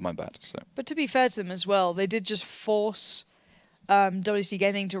hill. That was my bad. So. But to be fair to them as well, they did just force WSD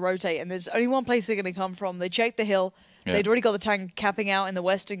Gaming to rotate, and there's only one place they're going to come from. They checked the hill. Yeah. They'd already got the tank capping out in the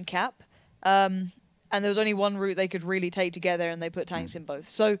western cap, and there was only one route they could really take together, and they put tanks in both.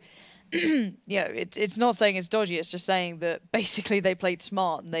 So, it's not saying it's dodgy. It's just saying that basically they played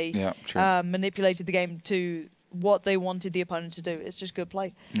smart and they manipulated the game to what they wanted the opponent to do. It's just good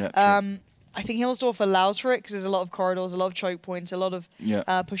play. Yeah, I think Himmelsdorf allows for it because there's a lot of corridors, a lot of choke points, a lot of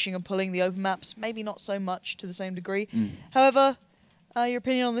pushing and pulling the open maps. Maybe not so much to the same degree. However, your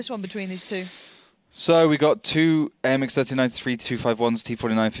opinion on this one between these two? So we got two MX-39-3 251s, T49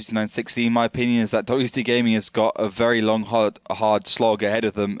 5960. My opinion is that WSD Gaming has got a very long, hard slog ahead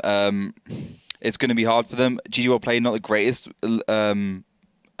of them. It's going to be hard for them. GGWL played not the greatest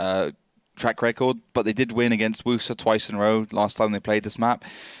track record, but they did win against Wusa twice in a row last time they played this map.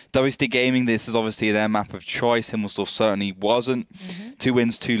 WSD Gaming, this is obviously their map of choice. Himmelsdorf certainly wasn't. 2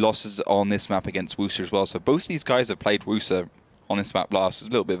 wins, 2 losses on this map against Wusa as well. So both these guys have played Wusa on this map last. It's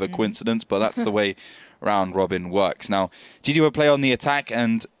a little bit of a coincidence, but that's the way round robin works. Now, GGWL play on the attack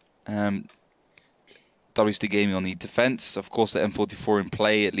and WSD Gaming on the defense. Of course, the M44 in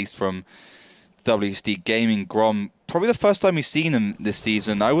play, at least from WSD Gaming. Grom, probably the first time we've seen him this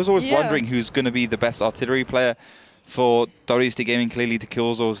season. I was always wondering who's going to be the best artillery player for WSD Gaming. Clearly, the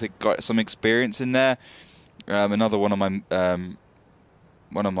Kills they got some experience in there. Another one of my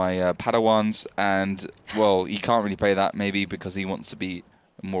Padawans, and well, he can't really play that maybe because he wants to be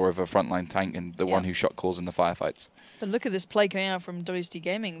more of a frontline tank and the one who shot calls in the firefights. But look at this play coming out from WSD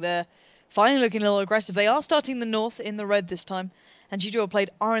Gaming. They're finally looking a little aggressive. They are starting the north in the red this time, and GGWL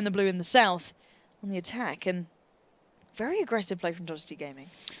played R in the blue in the south on the attack, and very aggressive play from WSD Gaming.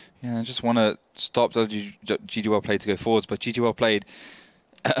 Yeah, I just want to stop GGWL play to go forwards, but GGWL played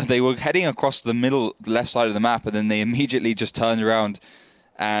they were heading across the middle, left side of the map, and then they immediately just turned around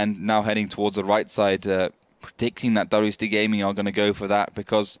and now heading towards the right side, predicting that WSD Gaming are going to go for that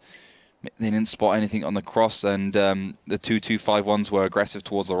because they didn't spot anything on the cross, and the 2-2-5-1s were aggressive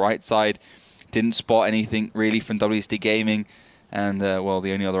towards the right side. Didn't spot anything really from WSD Gaming, and well,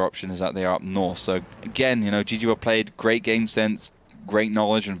 the only other option is that they are up north. So again, you know, GGWP played great game sense, great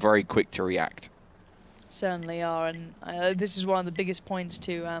knowledge, and very quick to react. Certainly are, and this is one of the biggest points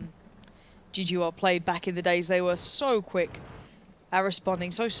to GGWP played back in the days. They were so quick at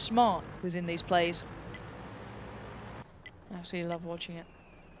responding, so smart within these plays. I absolutely love watching it.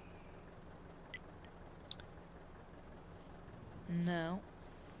 Now,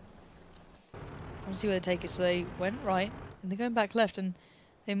 I want to see where they take it. So they went right, and they're going back left, and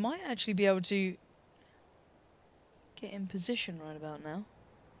they might actually be able to get in position right about now,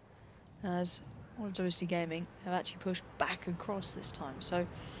 as all of WSD Gaming have actually pushed back across this time. So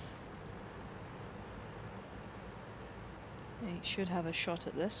they should have a shot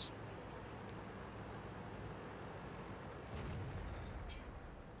at this.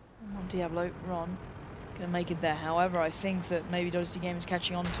 Diablo, Ron, going to make it there. However, I think that maybe WSD Gaming is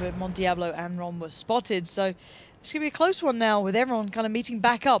catching on to it. Diablo and Ron were spotted, so it's going to be a close one now, with everyone kind of meeting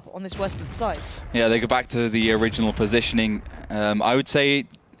back up on this western side. Yeah, they go back to the original positioning. I would say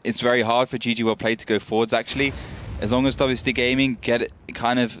it's very hard for GGWP play to go forwards, actually. As long as WSD Gaming get it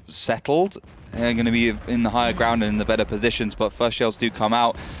kind of settled, they're going to be in the higher ground and in the better positions, but first shells do come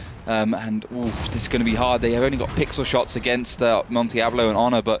out. And this is going to be hard. They have only got pixel shots against Diablo and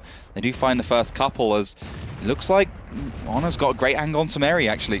Honor, but they do find the first couple, as it looks like Honor's got a great angle onto Mary,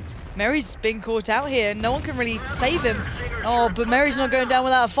 actually. Mary's been caught out here. No one can really save him. Oh, but Mary's not going down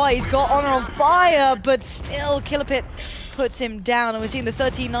without a fight. He's got Honor on fire, but still Killerpit puts him down. And we're seeing the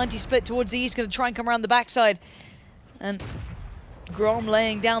 1390 split towards the east, going to try and come around the backside. And Grom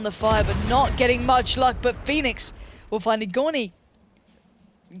laying down the fire, but not getting much luck. But Phoenix will find Igoni.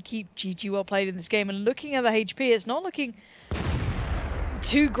 Keep GGWP played in this game, and looking at the HP, it's not looking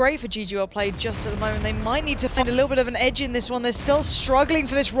too great for GGWP played just at the moment. They might need to find a little bit of an edge in this one. They're still struggling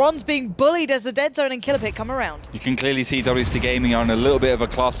for this. Ron's being bullied as the Dead Zone and Killerpit come around. You can clearly see WSD Gaming are on a little bit of a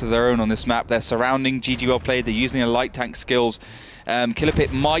class of their own on this map. They're surrounding GGWP played. They're using their light tank skills.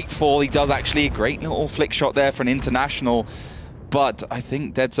 Killerpit might fall. He does actually. A great little flick shot there for an international, but I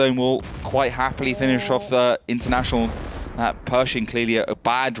think Dead Zone will quite happily finish off the international. That Pershing clearly a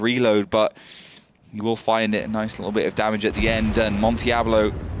bad reload, but you will find it a nice little bit of damage at the end, and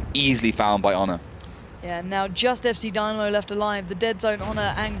Diablo easily found by Honor. Yeah, now just FC Dynamo left alive. The Dead Zone,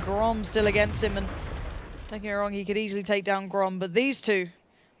 Honor and Grom still against him, and don't get me wrong, he could easily take down Grom, but these two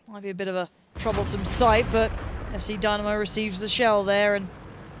might be a bit of a troublesome sight. But FC Dynamo receives the shell there, and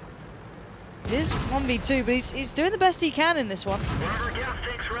it is 1v2, but he's doing the best he can in this one.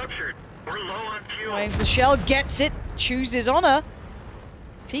 Waiting for the shell, gets it, chooses Honor.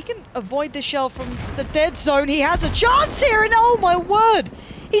 If he can avoid the shell from the Dead Zone, he has a chance here, and oh my word,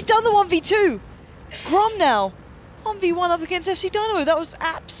 he's done the 1v2. Grom now, 1v1 up against FC Dynamo. That was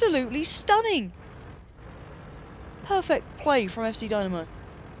absolutely stunning. Perfect play from FC Dynamo.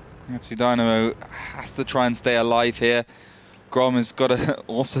 FC Dynamo has to try and stay alive here. Grom has got to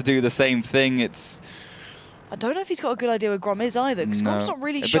also do the same thing. I don't know if he's got a good idea where Grom is either, because Grom's not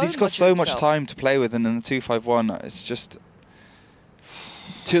really shown much. But he's got so much time to play with, and in the 2-5-1, it's just...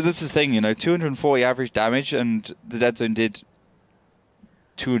 This is the thing, you know, 240 average damage, and the Dead Zone did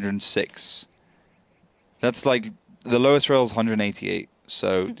 206. That's like, the lowest roll is 188,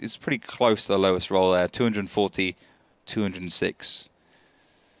 so it's pretty close to the lowest roll there. 240, 206.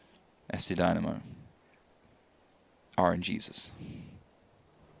 FC Dynamo. RNGesus.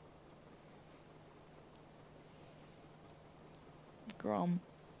 Grom.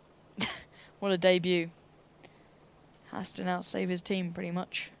 What a debut. Has to now save his team, pretty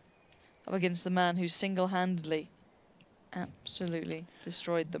much. Up against the man who single-handedly absolutely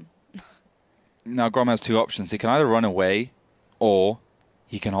destroyed them. Now Grom has two options. He can either run away, or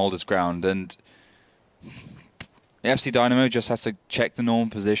he can hold his ground. And FC Dynamo just has to check the normal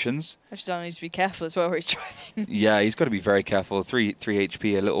positions. FC Dynamo needs to be careful as well where he's driving. Yeah, he's got to be very careful. 3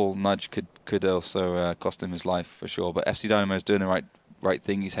 HP, a little nudge could also cost him his life for sure. But FC Dynamo is doing the right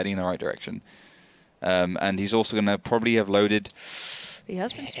thing. He's heading in the right direction. And he's also going to probably have loaded. He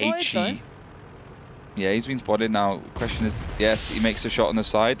has been spotted, though. Yeah, he's been spotted. Now, the question is, yes, he makes a shot on the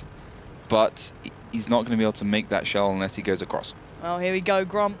side, but he's not going to be able to make that shell unless he goes across. Well, here we go,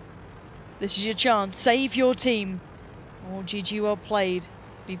 Grom. This is your chance. Save your team. Oh, GGWP played.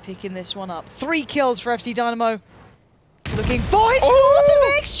 Be picking this one up. 3 kills for FC Dynamo. Looking for his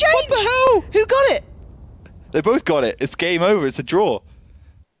fourth exchange. What the hell? Who got it? They both got it. It's game over. It's a draw.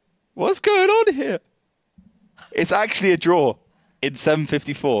 What's going on here? It's actually a draw in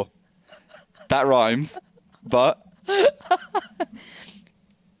 7:54. That rhymes, but...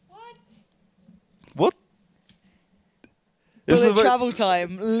 What? This is Bullet travel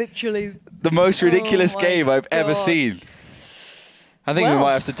time, literally. the most ridiculous my game I've ever God. seen. I think we Well.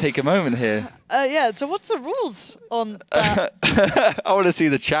 might have to take a moment here. Yeah, so what's the rules on that? I want to see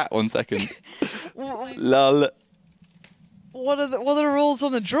the chat 1 second. Lol. What are the rules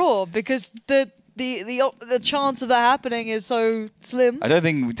on a draw? Because the chance of that happening is so slim. I don't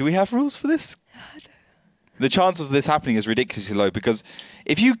think... Do we have rules for this? The chance of this happening is ridiculously low because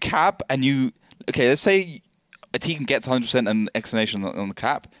if you cap and you... Okay, let's say a team gets 100% and exclamation on the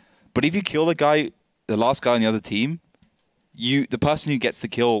cap, but if you kill the last guy on the other team, the person who gets the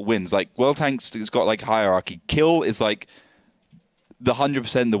kill wins. Like, World Tanks has got like hierarchy. Kill is like the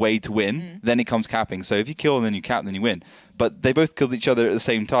 100% the way to win. Then it comes capping. So if you kill and then you cap, then you win. But they both killed each other at the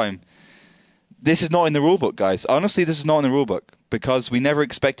same time. This is not in the rulebook, guys. Honestly, this is not in the rulebook because we never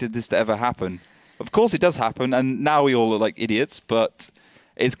expected this to ever happen. Of course it does happen, and now we all look like idiots, but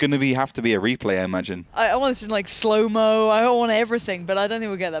it's going to have to be a replay, I imagine. I want this in like slow-mo. I want everything, but I don't think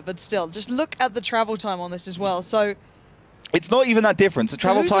we'll get that. But still, just look at the travel time on this as well. So It's not even that different. The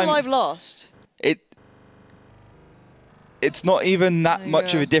travel who's time... alive last? It's not even that There you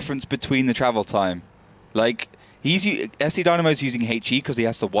much go. of a difference between the travel time. Like, SD Dynamo's using HE because he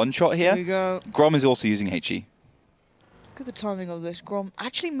has the one-shot There we here. go. Grom is also using HE. Look at the timing of this. Grom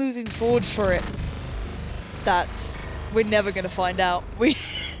actually moving forward for it. We're never going to find out.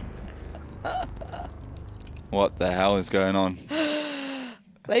 What the hell is going on?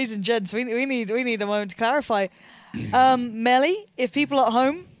 Ladies and gents, we need a moment to clarify. Melly, if people at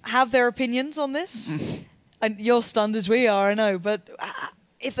home have their opinions on this, and you're stunned as we are, I know, but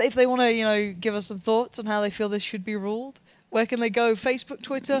if they want to, give us some thoughts on how they feel this should be ruled, where can they go? Facebook,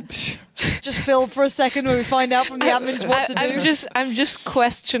 Twitter? just fill for a second when we find out from the admins what to do. I'm just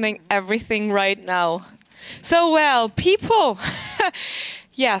questioning everything right now. So, well, people,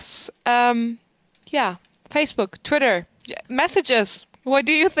 yes, yeah, Facebook, Twitter, messages. What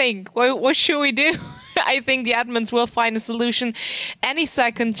do you think? What should we do? I think the admins will find a solution any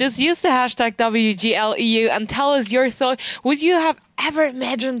second. Just use the hashtag WGLEU and tell us your thought. Would you have ever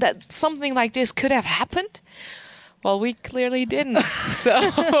imagined that something like this could have happened? Well, we clearly didn't. So,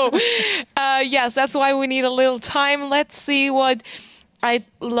 yes, that's why we need a little time. Let's see what... I'd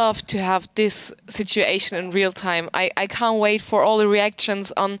love to have this situation in real time. I can't wait for all the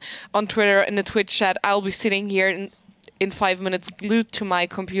reactions on Twitter, in the Twitch chat. I'll be sitting here in 5 minutes glued to my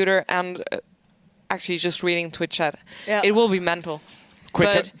computer and actually just reading Twitch chat. Yeah. It will be mental.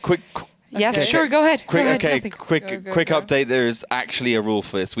 Quick. Yes, Okay. sure, go ahead. Quick, Go ahead, okay, nothing. quick Go. update. There is actually a rule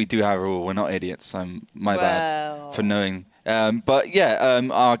for this. We do have a rule. We're not idiots. My bad for knowing. But yeah,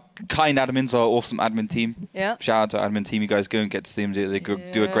 our kind admins, our awesome admin team. Yeah. Shout out to admin team. You guys go and get to see them. They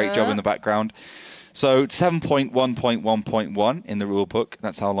do a great job Yeah. in the background. So 7.1.1.1 in the rule book.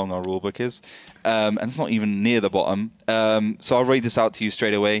 That's how long our rule book is. And it's not even near the bottom. So I'll read this out to you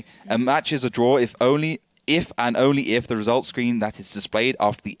straight away. A match is a draw if and only if the result screen that is displayed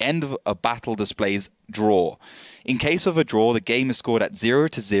after the end of a battle displays draw. In case of a draw, the game is scored at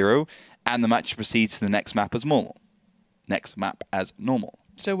 0-0 and the match proceeds to the next map as normal.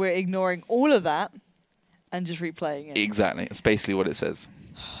 So we're ignoring all of that and just replaying it. Exactly. That's basically what it says.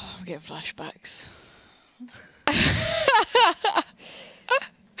 I'm getting flashbacks.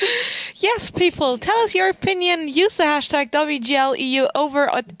 Yes, people, tell us your opinion. Use the hashtag WGLEU over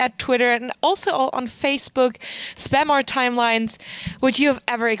at Twitter and also on Facebook. Spam our timelines. Would you have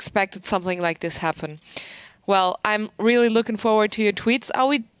ever expected something like this happen? Well, I'm really looking forward to your tweets. Are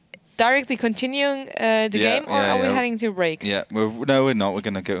we directly continuing the game, or are we heading to a break? Yeah, no, we're not. We're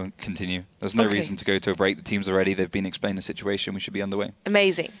going to go and continue. There's no Okay. reason to go to a break. The teams are ready. They've been explained the situation. We should be underway.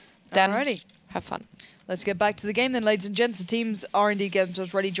 Amazing. Then Alrighty. have fun. Let's get back to the game then, ladies and gents. The teams are indeed getting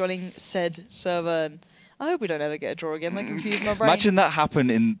themselves ready, joining said server. And I hope we don't ever get a draw again. That confused my brain. Imagine that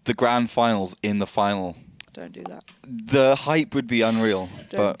happened in the grand finals in the final. Don't do that. The hype would be unreal.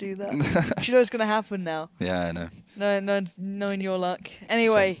 Don't do that. You know what's going to happen now. Yeah, I know. No, knowing your luck.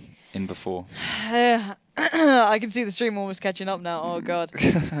 Anyway. In before. I can see the stream almost catching up now. Oh god,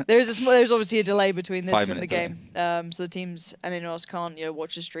 there's obviously a delay between this 5 and the minutes game, so the teams and anyone else can't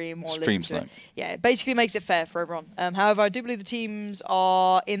watch the stream or listen Stream's to it. slow. Yeah, it basically makes it fair for everyone. However, I do believe the teams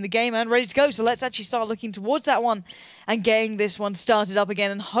are in the game and ready to go. So let's actually start looking towards that one and getting this one started up again,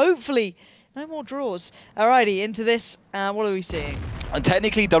 and hopefully no more draws. Alrighty, into this. What are we seeing? And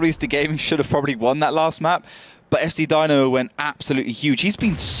technically, WSD Gaming should have probably won that last map. But SD Dino went absolutely huge. He's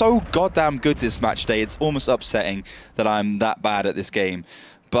been so goddamn good this match day. It's almost upsetting that I'm that bad at this game.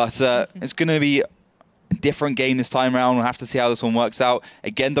 But it's going to be a different game this time around. We'll have to see how this one works out.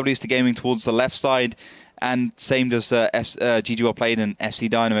 Again, WSD Gaming towards the left side. And same as GGWP played, and FC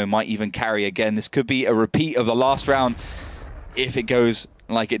Dynamo might even carry again. This could be a repeat of the last round if it goes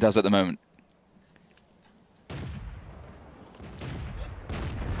like it does at the moment.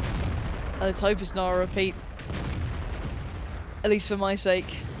 Let's hope it's not a repeat. At least for my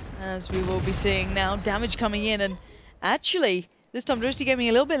sake, as we will be seeing now. Damage coming in, and actually, this time WSD Gaming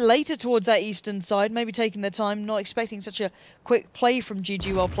a little bit later towards that eastern side, maybe taking their time, not expecting such a quick play from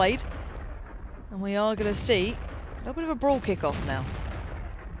GGWP played. And we are going to see a little bit of a brawl kickoff now.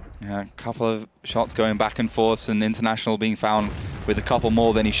 Yeah, a couple of shots going back and forth, and International being found with a couple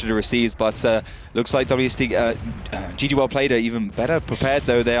more than he should have received. But looks like GGWP played even better prepared,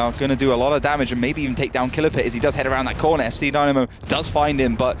 though. They are going to do a lot of damage and maybe even take down Killer Pit as he does head around that corner. FC Dynamo does find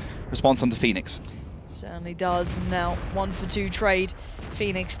him, but response onto Phoenix. Certainly does. And now 1-for-2 trade.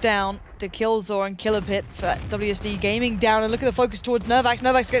 Phoenix down to Killzor and Killer Pit for WSD Gaming down. And look at the focus towards Nervax.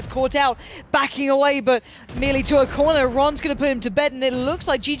 Nervax gets caught out, backing away, but merely to a corner. Ron's going to put him to bed, and it looks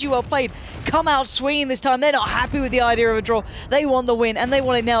like GGWP played come out swinging this time. They're not happy with the idea of a draw. They want the win, and they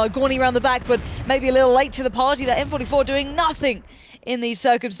want it now. Agorni around the back, but maybe a little late to the party. That M44 doing nothing in these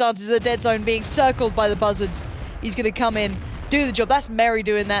circumstances. The dead zone being circled by the buzzards. He's going to come in, do the job. That's Mary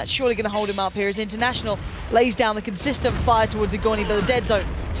doing that. Surely going to hold him up here as International lays down the consistent fire towards Agorni, but the dead zone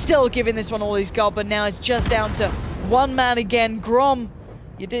still giving this one all he's got. But now it's just down to one man again. Grom,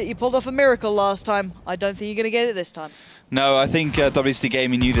 you pulled off a miracle last time. I don't think you're going to get it this time. No, I think WSD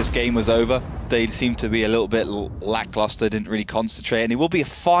Gaming knew this game was over. They seemed to be a little bit lackluster, didn't really concentrate, and it will be a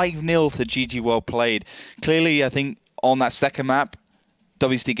 5-0 to GGWP played. Clearly, I think on that second map,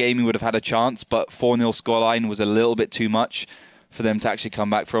 WSD Gaming would have had a chance, but 4-0 scoreline was a little bit too much for them to actually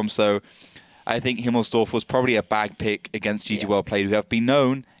come back from. So I think Himmelsdorf was probably a bag pick against GGWP played, who have been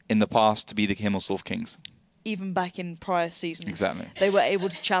known in the past to be the Himmelsdorf Kings. Even back in prior seasons, exactly, they were able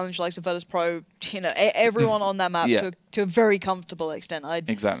to challenge likes of Virtus Pro, everyone on that map to a very comfortable extent.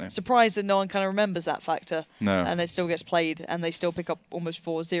 I'm surprised that no one kind of remembers that factor. No. And it still gets played, and they still pick up almost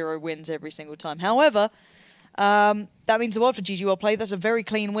 4-0 wins every single time. However, that means the world for GGWP play. That's a very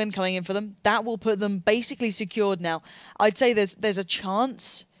clean win coming in for them. That will put them basically secured now. I'd say there's a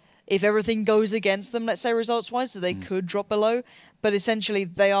chance if everything goes against them, let's say results-wise, so they could drop below. But essentially,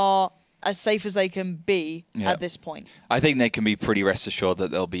 they are as safe as they can be at this point. I think they can be pretty rest assured that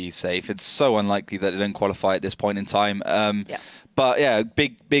they'll be safe. It's so unlikely that they don't qualify at this point in time. But yeah,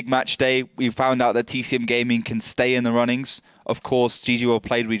 big match day. We found out that TCM Gaming can stay in the runnings. Of course, GGWP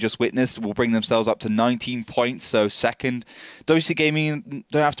played, we just witnessed, will bring themselves up to 19 points, so second. WC Gaming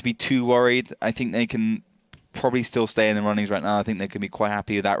don't have to be too worried. I think they can probably still stay in the runnings right now. I think they can be quite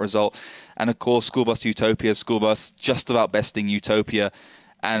happy with that result. And of course, Schoolbus Utopia. Schoolbus just about besting Utopia.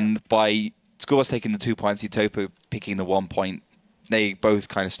 And by Schoolbus taking the 2 points, Utopia picking the 1 point, they both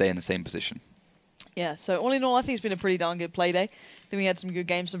kind of stay in the same position. Yeah, so all in all, I think it's been a pretty darn good play day. I think we had some good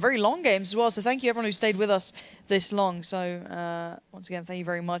games, some very long games as well. So thank you everyone who stayed with us this long. So once again, thank you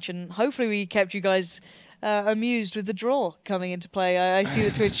very much. And hopefully we kept you guys amused with the draw coming into play. I see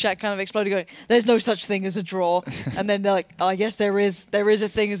the Twitch chat kind of exploding going, there's no such thing as a draw. And then they're like, oh, I guess there is a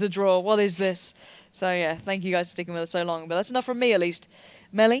thing as a draw. What is this? So yeah, thank you guys for sticking with us so long. But that's enough from me at least.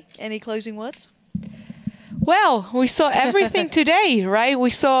 Melly, any closing words? Well, we saw everything today, right? We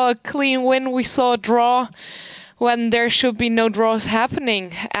saw a clean win, we saw a draw when there should be no draws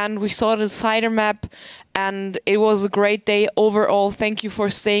happening, and we saw the decider map, and it was a great day overall. Thank you for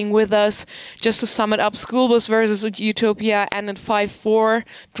staying with us. Just to sum it up, Schoolbus versus Utopia ended 5-4,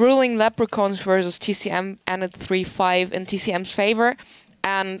 Drooling Leprechauns versus TCM ended 3-5 in TCM's favor,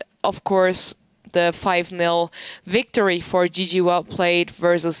 and of course the 5-0 victory for GGWP played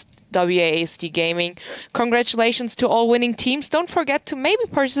versus WASD Gaming. Congratulations to all winning teams. Don't forget to maybe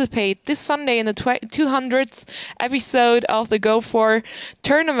participate this Sunday in the 200th episode of the Go For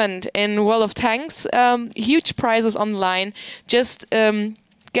tournament in World of Tanks. Huge prizes online. Just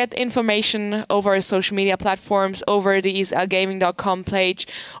get information over our social media platforms, over the eslgaming.com page,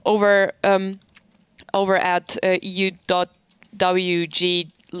 over at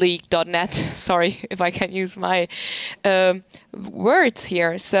eu.wgleague.net. Sorry if I can't use my words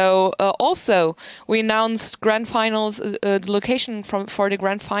here. So also we announced grand finals, the location for the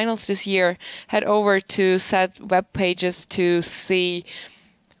grand finals this year. Head over to set web pages to see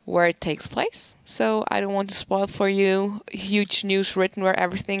where it takes place. So I don't want to spoil for you. Huge news written where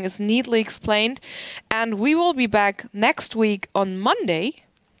everything is neatly explained. And we will be back next week on Monday.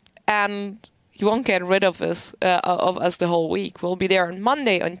 And you won't get rid of us the whole week. We'll be there on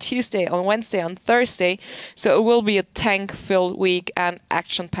Monday, on Tuesday, on Wednesday, on Thursday. So it will be a tank-filled week and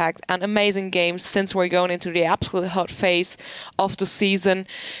action-packed and amazing games since we're going into the absolute hot phase of the season.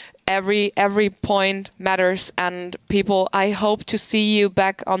 Every point matters, and people, I hope to see you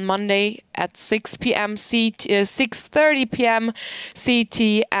back on Monday at 6 p.m. CT, 6:30 p.m.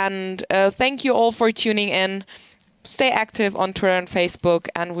 CT, and thank you all for tuning in. Stay active on Twitter and Facebook,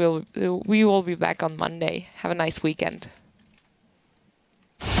 and we will be back on Monday. Have a nice weekend.